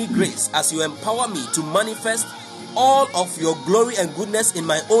 grant me grace as you empower me to manifest all of your glory and goodness in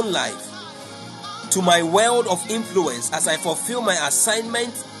my own life, to my world of influence as I fulfill my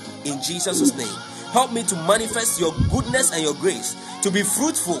assignment in Jesus' name. Help me to manifest your goodness and your grace, to be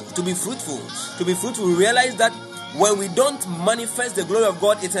fruitful, to be fruitful, to be fruitful. We realize that when we don't manifest the glory of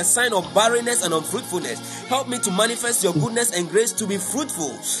God, it's a sign of barrenness and unfruitfulness. Help me to manifest your goodness and grace, to be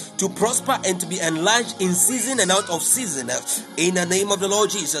fruitful, to prosper, and to be enlarged in season and out of season. In the name of the Lord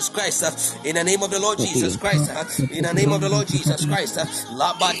Jesus Christ. In the name of the Lord Jesus Christ. In the name of the Lord Jesus Christ.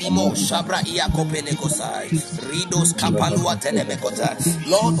 Labadimo Shabra Iakopenekosai. Ridos Kapalua Tenemekota.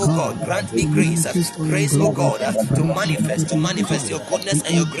 Lord, O God, grant me grace. Grace, O God, to manifest your goodness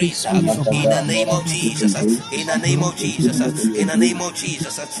and your grace. In the name of Jesus. In the name of Jesus. In the name of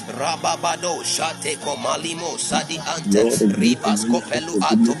Jesus. Rababado Shateko Malimo Sadi Ante. Ribas Kopelu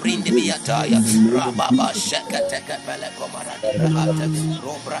Ato Brindi Biataya. Rababa Shekateka Peleko Maradi Brahate.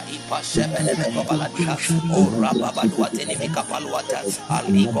 Robra Ipa Shebele Mekobaladiha. O Rababadua Tenimika Paluata.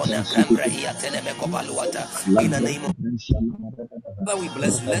 Aligona Cambre Iatenemeko Paluata. In the name of Father, we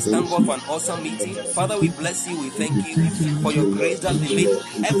bless you. Let's thank God for an awesome meeting. Father, we bless you. We thank you for your grace that's been made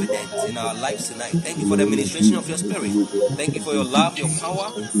evident in our lives tonight. Thank you for the ministration of your spirit. Thank you for your love, your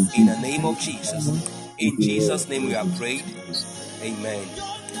power, in the name of Jesus. In Jesus' name we have prayed. Amen.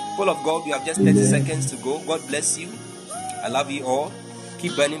 Full of God, we have just 30 seconds to go. God bless you. I love you all.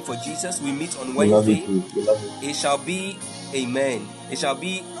 Keep burning for Jesus. We meet on Wednesday. It shall be, amen. It shall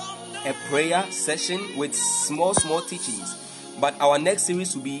be a prayer session with small teachings. But our next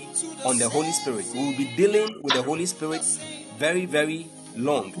series will be on the Holy Spirit. We will be dealing with the Holy Spirit very, very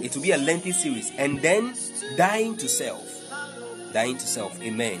long. It will be a lengthy series. And then dying to self. Dying to self.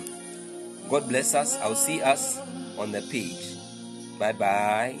 Amen. God bless us. I'll see us on the page.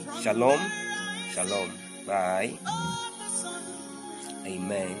 Bye-bye. Shalom. Shalom. Bye.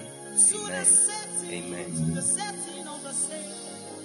 Amen. Amen. Amen.